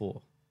sold out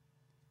 4.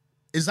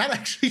 Is that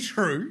actually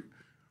true?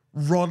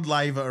 Rod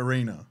Laver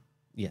Arena.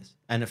 Yes.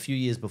 And a few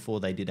years before,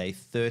 they did a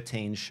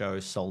 13-show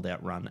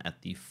sold-out run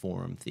at the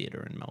Forum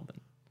Theatre in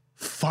Melbourne.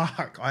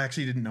 Fuck, I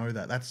actually didn't know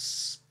that.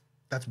 That's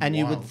and wild.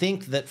 you would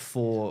think that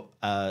for,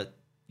 a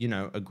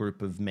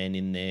group of men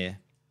in their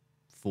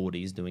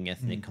 40s doing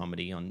ethnic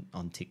comedy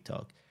on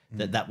TikTok,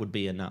 that would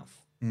be enough.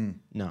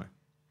 No.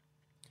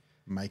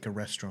 Make a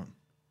restaurant.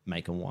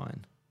 Make a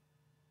wine.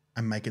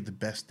 And make it the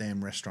best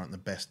damn restaurant, the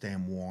best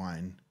damn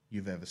wine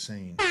you've ever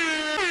seen.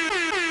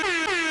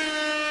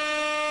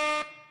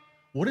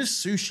 What does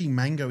Sushi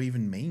Mango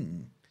even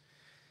mean?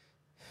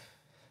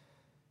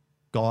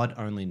 God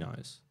only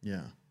knows.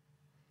 Yeah.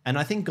 And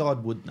I think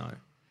God would know.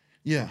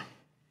 Yeah.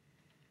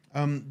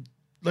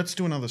 Let's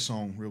do another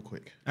song real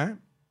quick. All right.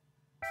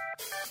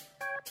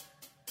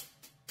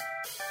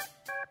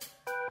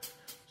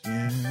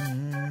 Yeah.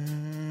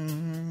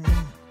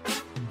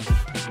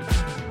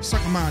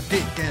 Suck on my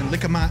dick and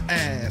lick on my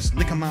ass,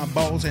 lick on my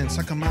balls and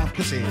suck on my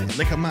pussy,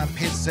 lick on my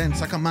piss and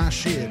suck on my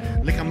shit,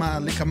 lick on my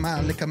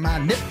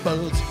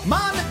nipples.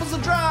 My nipples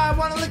are dry,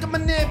 wanna lick at my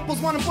nipples,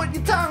 wanna put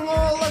your tongue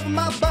all over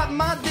my butt,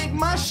 my dick,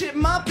 my shit,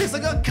 my piss. I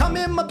got cum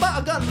in my butt,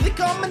 I got lick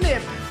on my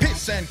nip.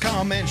 Piss and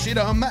cum and shit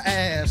on my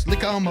ass,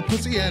 lick on my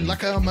pussy and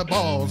lick on my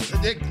balls,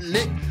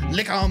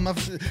 lick on my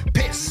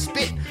piss,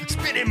 spit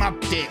in my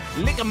dick.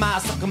 Lick on my,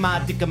 suck on my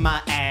dick on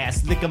my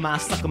ass, lick on my,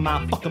 suck on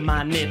my, fuck on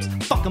my nips,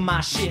 fuck on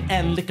my shit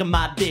and lick on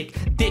my dick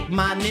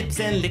my nips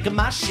and lick on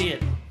my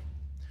shit.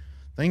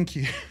 Thank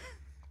you.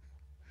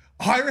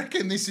 I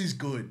reckon this is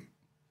good.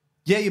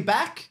 Yeah, you're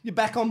back? You're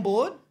back on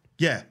board?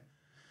 Yeah.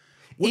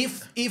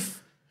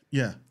 If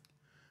Yeah.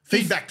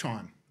 Feedback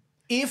time.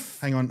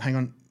 Hang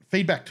on.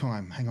 Feedback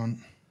time. Hang on.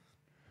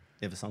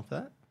 You have a song for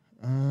that?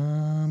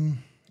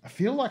 I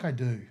feel like I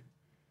do.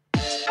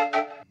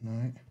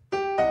 No.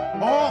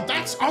 Oh,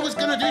 I was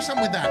gonna do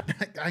something with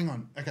that. Hang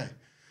on. Okay.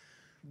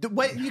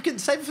 Wait, you can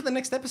save it for the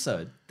next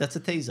episode. That's a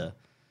teaser.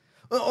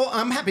 Oh,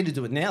 I'm happy to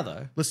do it now,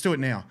 though. Let's do it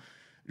now.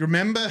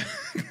 Remember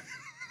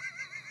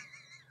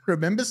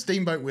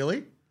Steamboat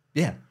Willie?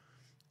 Yeah.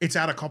 It's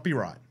out of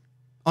copyright,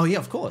 Oh, yeah,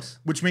 of course.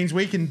 which means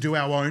we can do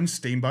our own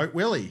Steamboat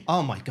Willie.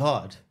 Oh, my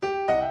God.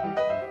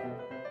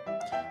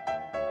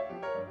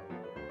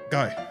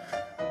 Go.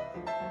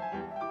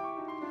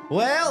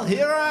 Well,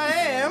 here I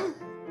am.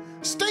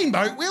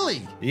 Steamboat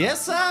Willie.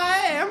 Yes, I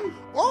am.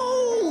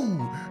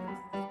 Oh.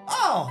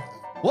 Oh,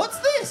 what's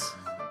this?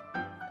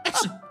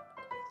 It's,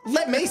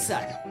 Let me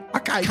say.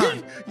 okay.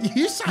 Cunt.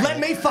 You say Let it.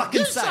 me fucking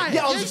You say. it.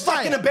 Yeah, I You was say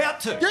fucking it. about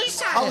to. You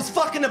say I was it.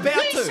 fucking about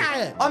You to.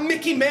 say it. I'm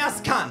Mickey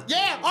Mouse, cunt.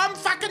 Yeah, I'm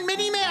fucking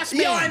Minnie Mouse,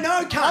 man. Yeah, I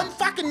know, cunt. I'm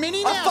fucking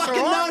Minnie I Mouse.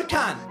 fucking all right? know,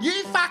 cunt.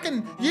 You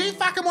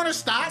fucking want to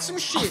start some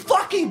shit. I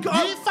fucking go.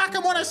 You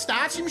fucking want to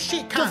start some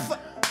shit, cunt.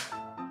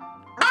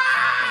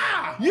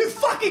 You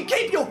fucking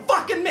keep your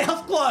fucking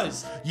mouth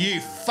closed.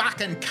 You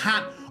fucking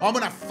cunt. I'm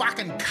gonna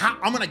fucking cut.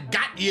 I'm gonna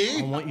gut I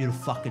you. want you to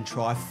fucking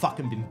try. I've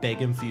fucking been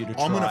begging for you to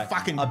try. I'm gonna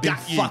fucking I've been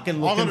gut you. fucking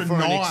I've got looking a for an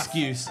knife.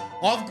 excuse.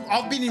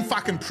 I've been in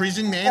fucking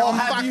prison, man. Oh, I'm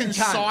have you, fucking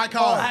cunt? psycho.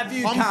 Oh, have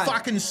you, I'm cunt?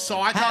 fucking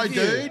psycho, Have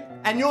you? dude.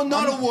 And you're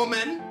not a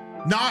woman.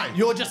 No.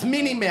 You're just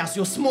Minnie Mouse.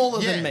 You're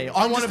smaller Yeah, than me.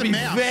 I I'm want to just a be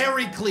mouse.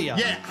 very clear.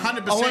 Yeah,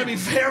 100%. I want to be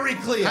very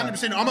clear.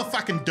 100%. I'm a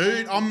fucking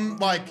dude. I'm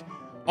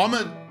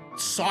a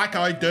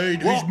psycho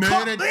dude Well, who's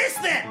murdered.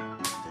 Listen.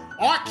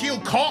 I kill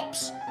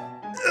cops.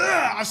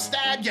 I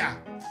stabbed ya.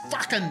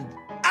 Fucking.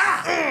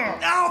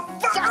 Oh,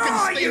 fuck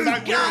Fucking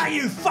Steamboat Willie.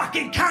 you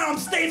fucking cunt. I'm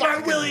Steamboat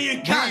Fucking- Willie,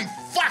 you cunt. You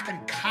fucking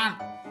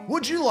cunt.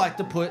 Would you like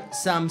to put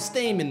some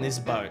steam in this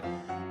boat?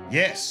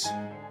 Yes.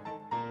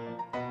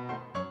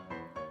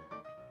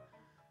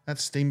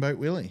 That's Steamboat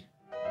Willie.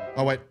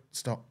 Oh wait,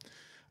 stop.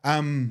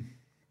 And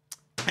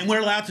we're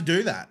allowed to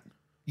do that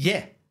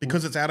Yeah,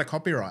 because it's out of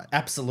copyright.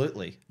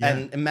 absolutely. Yeah.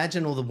 And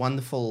imagine all the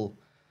wonderful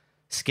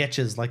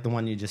sketches like the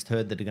one you just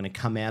heard that are going to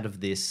come out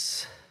of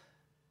this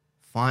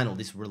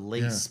this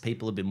release. Yeah.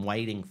 People have been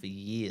waiting for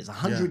years.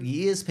 100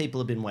 years people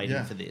have been waiting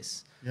Yeah. for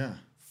this. Yeah.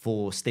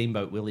 For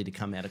Steamboat Willie to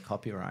come out of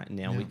copyright. And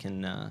now we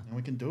can And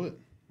we can do it.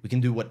 we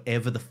can do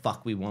whatever the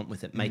fuck we want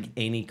with it. Make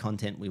any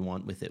content we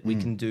want with it. We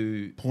can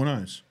do...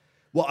 Pornos.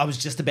 Well, I was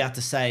just about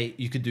to say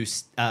you could do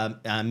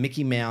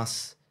Mickey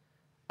Mouse...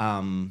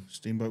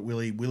 Steamboat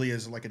Willie. Willie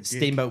is like a dick.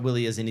 Steamboat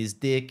Willie is in his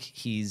dick.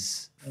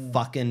 He's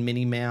fucking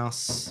Minnie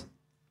Mouse.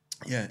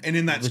 Yeah, and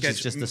in that Which sketch,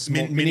 is just a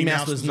small... Minnie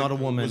Mouse was not a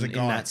woman in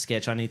that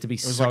sketch. I need to be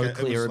so like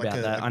clear like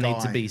about that. a I need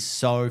to guy. be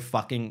so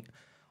fucking...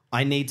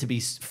 I need to be...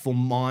 For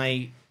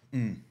my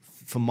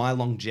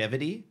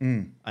longevity,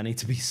 I need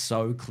to be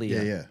so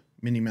clear. Yeah.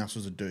 Minnie Mouse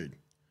was a dude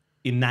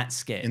In that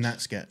sketch. in that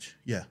sketch.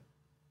 Yeah,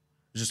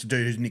 it's just a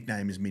dude whose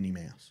nickname is Minnie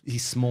Mouse.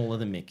 He's smaller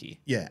than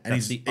Mickey. Yeah, and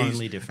That's he's the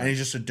only difference. And he's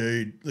just a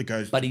dude that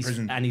goes But to he's-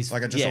 prison. and he's-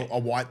 like yeah. a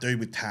white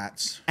dude with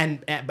tats.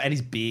 And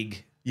he's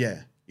big.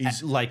 Yeah,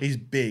 he's like- he's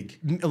big.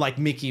 Like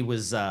Mickey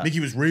was... Mickey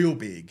was real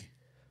big.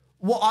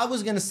 well, I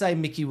was going to say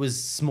Mickey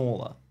was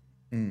smaller.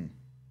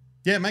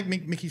 Yeah, make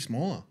Mickey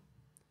smaller.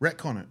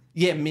 Retcon it.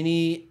 Yeah,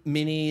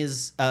 Minnie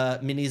is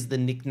the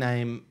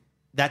nickname.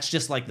 That's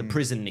just like the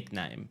prison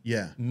nickname.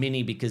 Yeah.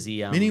 Minnie because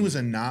he... Minnie was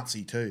a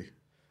Nazi too.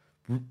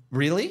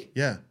 Really?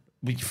 Yeah,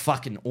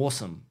 Fucking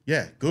awesome.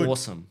 yeah, good.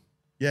 Awesome.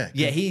 Yeah,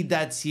 Yeah, he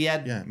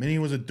had... yeah. Minnie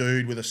was a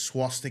dude with a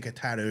swastika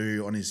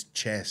tattoo on his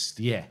chest.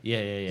 Yeah.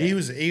 He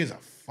was a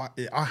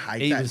I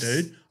hate He that was-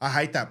 dude. I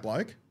hate that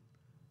bloke.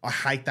 I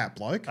hate that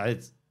bloke. I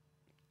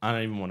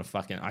don't even want to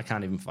fucking... I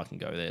can't even fucking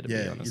go there, to be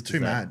Yeah, honest. you're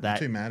too 'cause mad.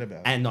 You're too mad about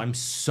it. And I'm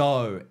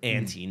so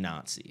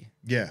anti-Nazi.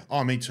 Yeah.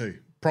 Oh, me too.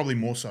 Probably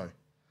more so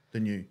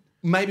than you.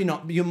 Maybe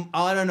not.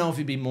 I don't know if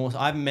you'd be more...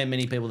 I haven't met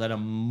many people that are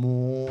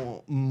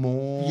more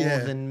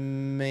Yeah.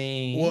 than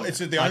me. Well, it's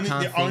the I only.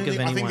 can't The think only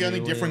of I think the anyone only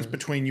who difference is.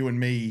 between you and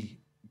me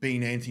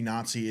being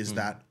anti-Nazi is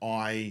that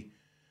I,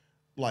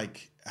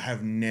 like,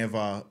 have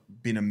never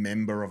been a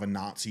member of a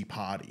Nazi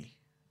party,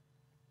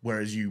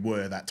 whereas you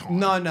were that time.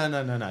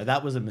 No.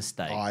 That was a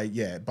mistake.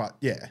 But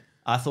yeah.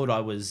 I thought I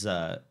was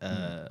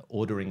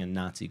ordering a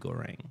Nazi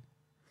goreng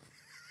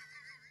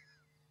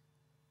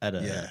at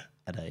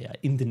a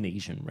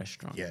Indonesian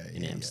restaurant Yeah,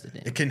 in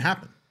Amsterdam. It can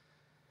happen.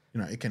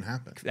 You know, it can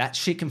happen. That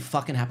shit can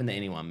fucking happen to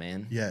anyone,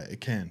 man. Yeah, it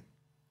can.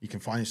 You can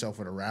find yourself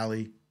at a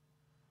rally.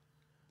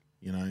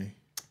 You know.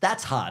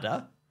 That's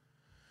harder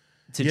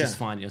to Yeah. just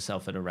find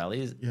yourself at a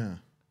rally. Yeah.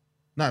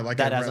 No, like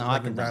That a, hasn't like a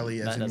happened. rally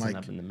That as in doesn't like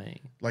happen to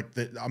me. like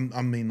the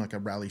I mean like a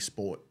rally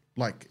sport,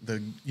 like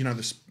the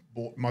the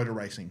sport motor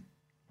racing.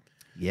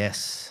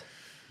 Yes.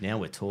 Now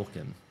we're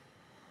talking.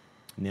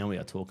 Now we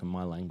are talking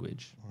my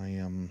language. I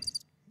no.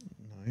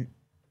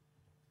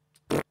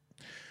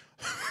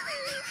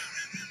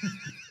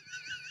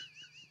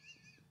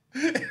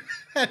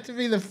 Had to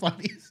be the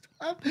funniest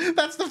one.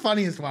 That's the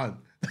funniest one.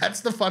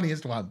 That's the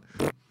funniest one.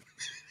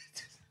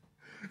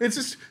 It's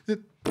just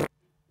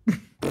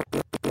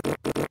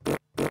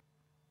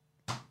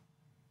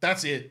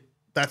that's it.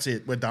 That's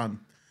it. We're done.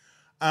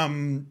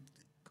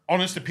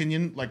 Honest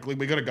opinion, like we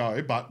got to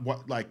go, but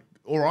what, like,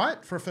 all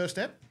right for a first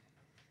step?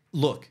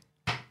 Look,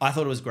 I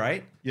thought it was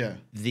great. Yeah.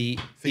 The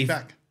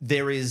Feedback. if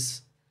there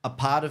is a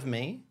part of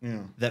me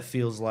Yeah. that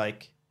feels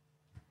like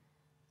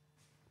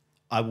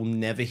I will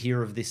never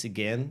hear of this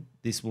again.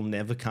 This will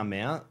never come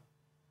out.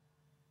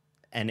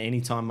 And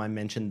anytime I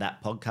mention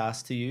that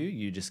podcast to you,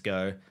 you just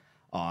go,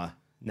 "Oh,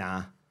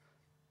 nah,"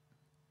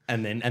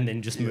 and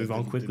then just move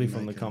on didn't quickly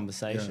from the make it.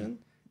 conversation.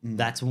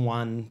 That's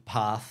one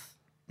path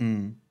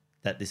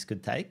that this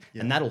could take,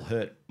 and that'll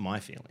hurt my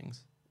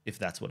feelings if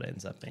that's what it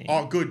ends up being.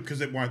 Oh, good, because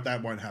that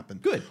won't happen.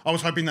 Good. I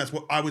was hoping that's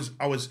what I was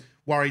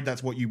worried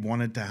that's what you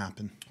wanted to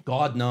happen.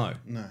 God, no.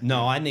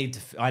 No. I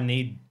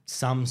need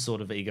some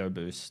sort of ego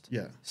boost.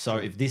 Yeah. So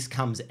if this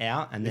comes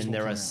out and This then will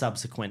there come are out.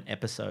 subsequent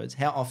episodes,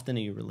 how often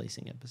are you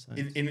releasing episodes?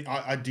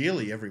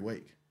 Ideally every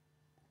week.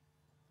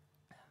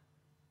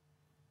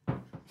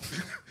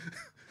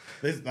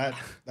 that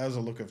was a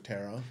look of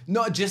terror.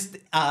 No, just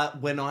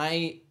when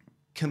I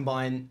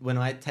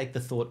take the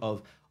thought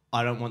of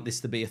I don't want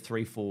this to be a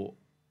 3-4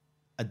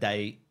 a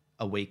day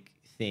a week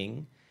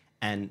thing,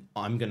 and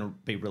I'm going to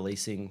be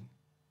releasing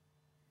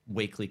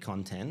weekly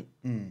content.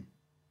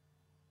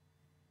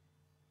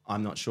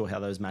 I'm not sure how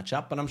those match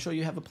up, but I'm sure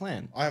you have a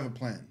plan. I have a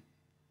plan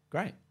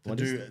Great.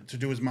 to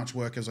do as much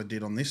work as I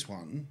did on this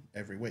one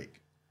every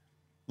week.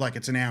 Like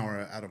it's an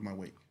hour out of my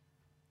week.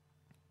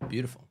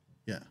 Beautiful.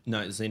 Yeah.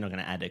 No, so you're not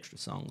going to add extra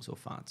songs or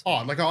farts.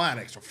 Oh, like I'll add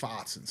extra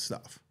farts and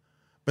stuff,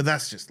 but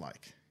that's just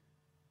mucking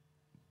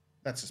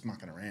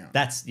around.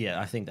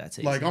 I think that's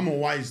easy. Like I'm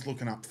always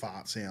looking up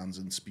fart sounds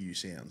and spew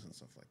sounds and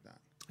stuff like that.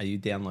 Are you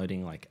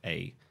downloading like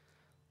an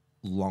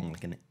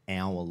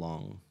hour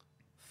long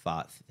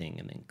fart thing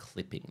and then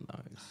clipping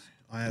those?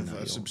 I have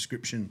a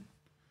subscription.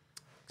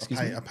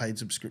 Excuse me? A paid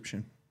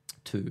subscription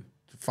Two.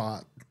 to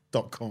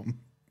fart.com.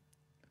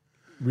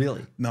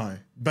 Really? No,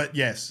 but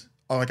yes,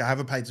 I have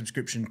a paid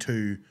subscription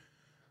to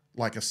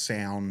like a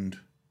sound,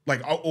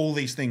 like all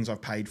these things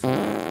I've paid for.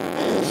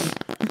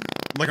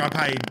 Like I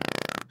paid,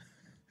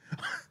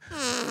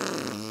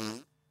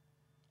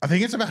 I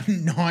think it's about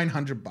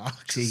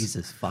 $900.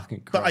 Jesus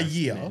fucking Christ. But a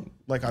year, man.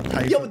 like I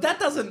paid. Yeah, For, but that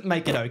doesn't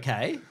make it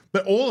okay.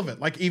 but all of it,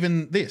 like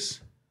even this.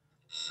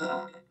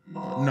 No,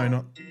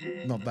 not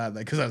that,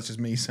 because that's just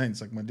me saying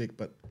it's like my dick,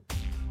 but.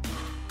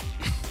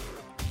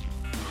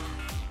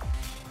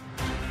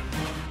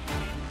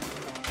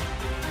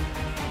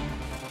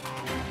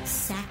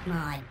 Suck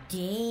my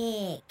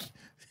dick.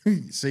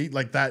 See,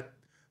 like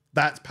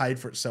that's paid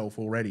for itself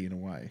already in a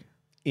way.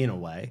 In a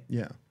way.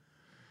 Yeah.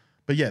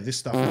 But yeah, this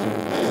stuff is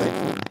all paid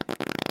for.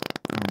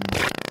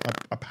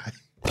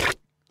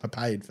 I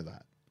paid for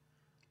that.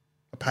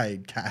 I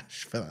paid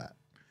cash for that.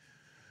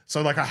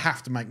 So like I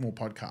have to make more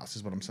podcasts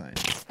is what I'm saying.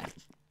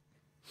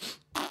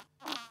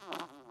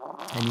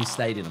 And you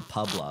stayed in a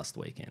pub last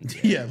weekend.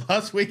 Yeah,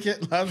 last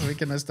weekend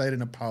I stayed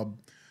in a pub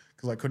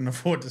because I couldn't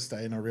afford to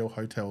stay in a real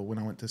hotel when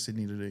I went to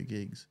Sydney to do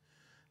gigs.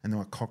 And there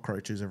were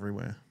cockroaches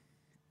everywhere.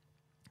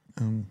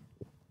 Just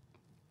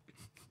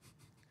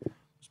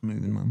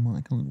moving my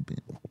mic a little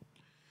bit.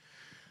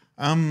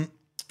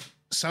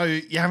 So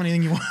you have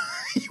anything you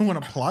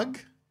want to plug?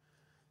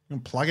 You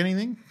want to plug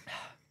anything?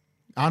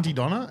 Auntie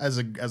Donna as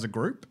a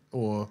group,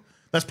 or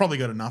that's probably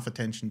got enough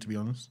attention to be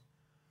honest.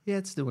 Yeah,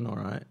 it's doing all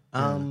right.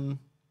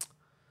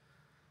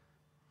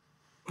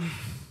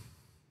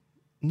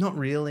 Not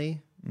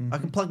really. I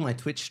can plug my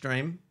Twitch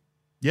stream.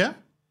 Yeah,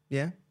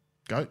 Yeah.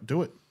 go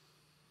do it.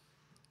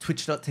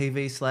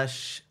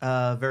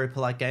 Twitch.tv/Very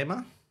Polite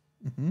Gamer.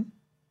 Mm-hmm.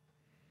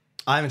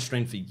 I haven't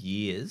streamed for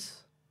years.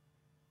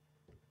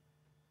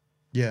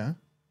 Yeah.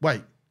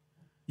 Wait,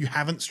 you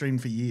haven't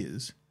streamed for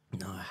years?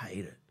 No, I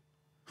hate it.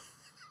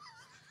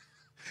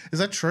 Is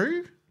that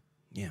true?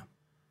 Yeah.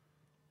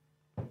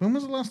 When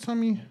was the last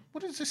time you?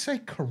 What does it say?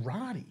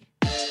 Karate.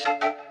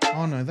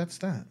 Oh no, that's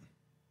that.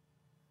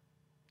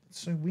 That's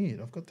so weird.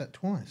 I've got that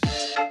twice.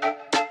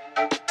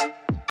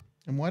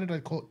 And why did I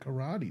call it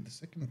karate the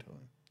second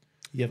time?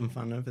 You having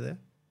fun over there?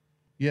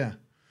 Yeah.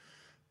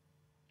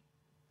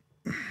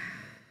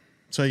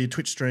 So your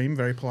Twitch stream,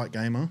 Very Polite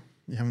Gamer.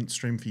 You haven't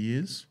streamed for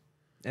years.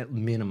 At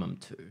minimum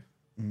 2.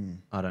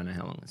 I don't know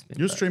how long it's been.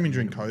 You were but streaming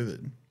during minimum.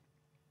 COVID.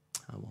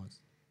 I was.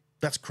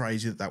 That's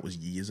crazy that was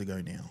years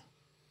ago now.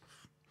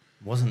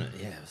 Wasn't it?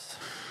 Yeah. It was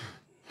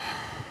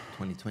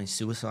 2020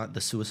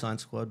 The Suicide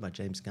Squad by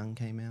James Gunn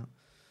came out.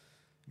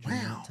 During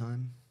that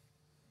time.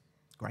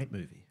 Great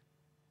movie.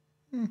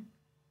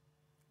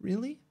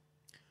 Really?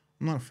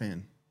 I'm not a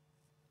fan.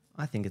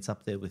 I think it's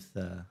up there with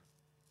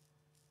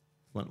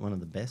one of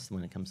the best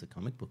when it comes to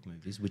comic book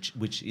movies,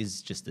 which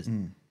is just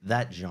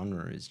that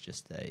genre is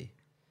just a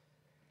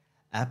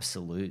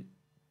absolute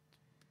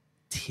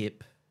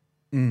tip,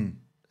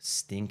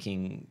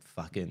 stinking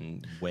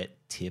fucking wet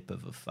tip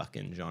of a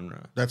fucking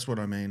genre. That's what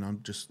I mean. I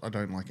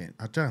don't like it.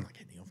 I don't like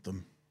any of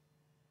them.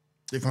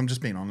 If I'm just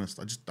being honest,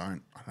 I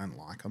don't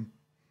like them.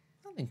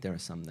 I think there are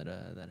some that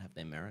have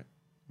their merit.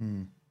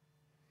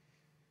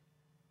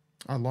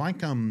 I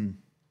like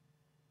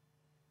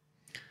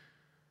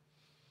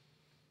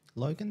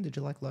Logan, did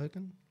you like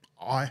Logan?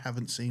 I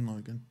haven't seen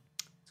Logan.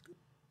 It's good.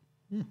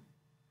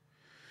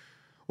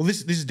 Well,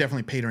 this is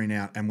definitely petering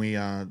out, and we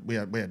are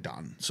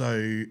done.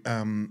 So,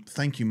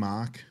 thank you,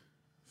 Mark,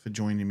 for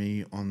joining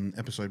me on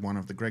episode 1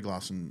 of the Greg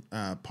Larson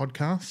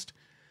podcast.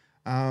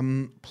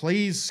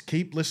 Please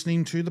keep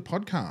listening to the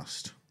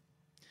podcast.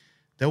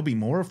 There'll be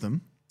more of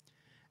them,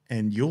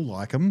 and you'll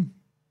like them,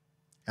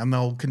 and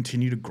they'll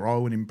continue to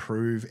grow and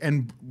improve.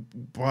 And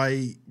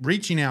by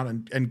reaching out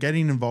and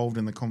getting involved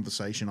in the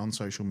conversation on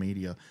social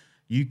media,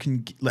 you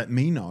can let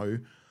me know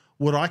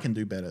what I can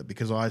do better,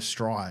 because I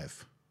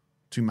strive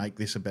to make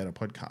this a better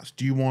podcast.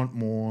 Do you want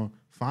more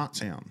fart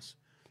sounds?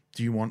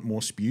 Do you want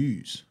more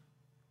spews?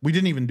 We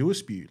didn't even do a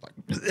spew.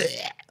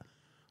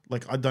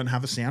 Like I don't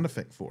have a sound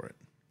effect for it.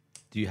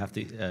 Do you have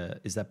to,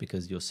 is that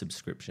because your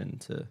subscription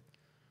to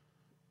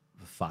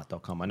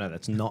fart.com? I know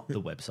that's not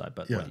the website,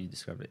 but what you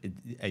described it,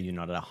 are you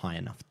not at a high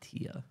enough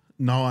tier?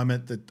 No, I'm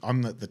at the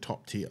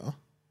top tier.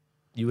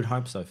 You would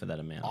hope so for that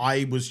amount.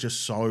 I was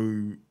just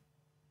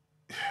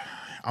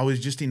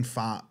in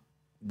fart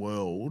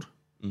world.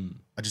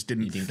 I just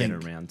didn't didn't think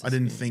get around to I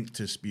didn't spews. think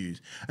to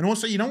spews. And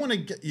also you don't want to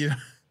get you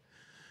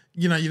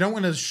don't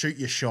want to shoot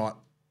your shot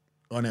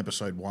on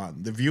episode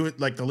 1. The viewer,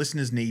 like the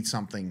listeners, need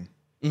something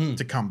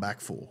to come back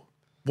for.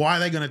 Why are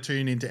they going to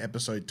tune into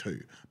episode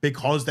 2?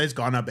 Because there's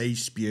going to be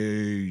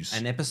spews.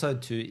 And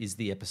episode 2 is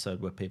the episode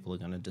where people are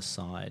going to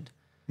decide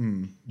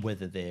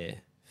whether they're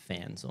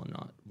fans or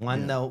not.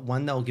 One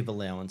they'll give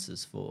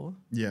allowances for.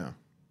 Yeah.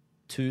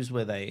 Two's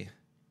where they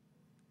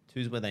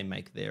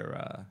make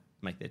their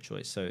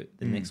choice. So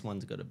the next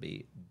one's got to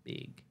be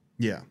big.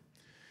 Yeah.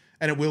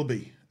 And it will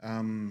be.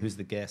 Who's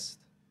the guest?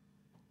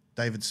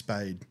 David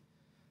Spade.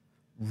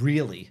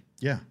 Really?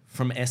 Yeah.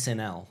 From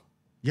SNL.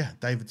 Yeah,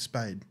 David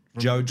Spade.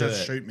 From Joe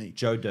Just Dirt. Shoot Me.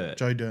 Joe Dirt.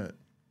 Joe Dirt.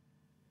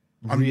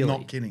 I'm Really?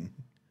 not kidding.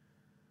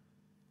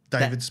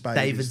 David Spade.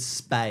 David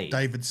Spade.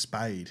 David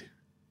Spade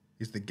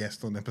is the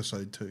guest on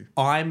episode 2.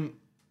 I'm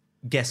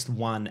guest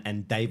 1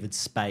 and David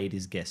Spade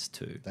is guest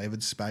 2.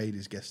 David Spade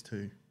is guest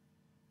 2.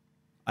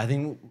 I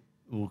think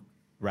we'll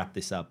wrap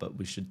this up, but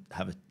we should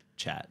have a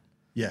chat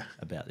Yeah.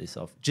 about this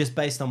off. Just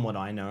based on what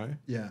I know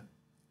Yeah.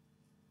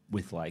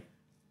 with like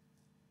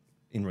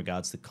in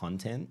regards to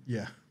content,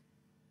 Yeah.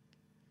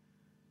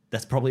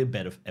 that's probably a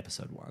better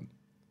episode 1.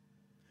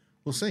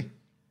 We'll see.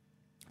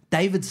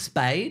 David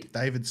Spade?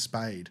 David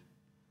Spade.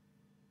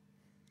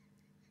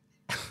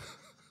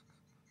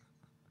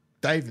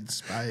 David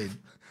Spade.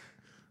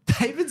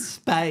 David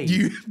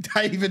Spade.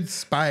 David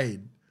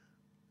Spade.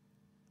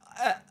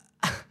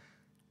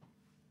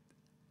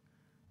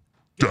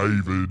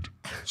 David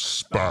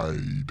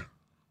Spade.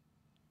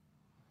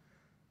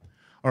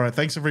 All right,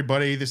 thanks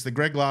everybody. This is the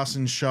Greg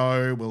Larson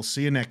Show. We'll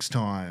see you next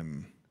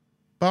time.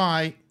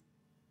 Bye.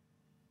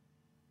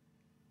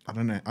 I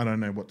don't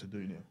know what to do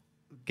now.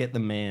 Get the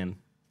man.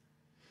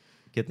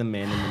 Get the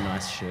man in the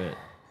nice shirt.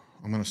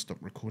 I'm going to stop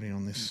recording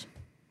on this.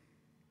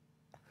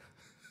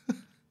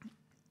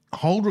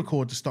 Hold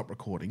record to stop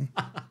recording.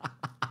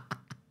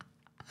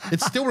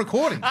 It's still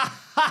recording.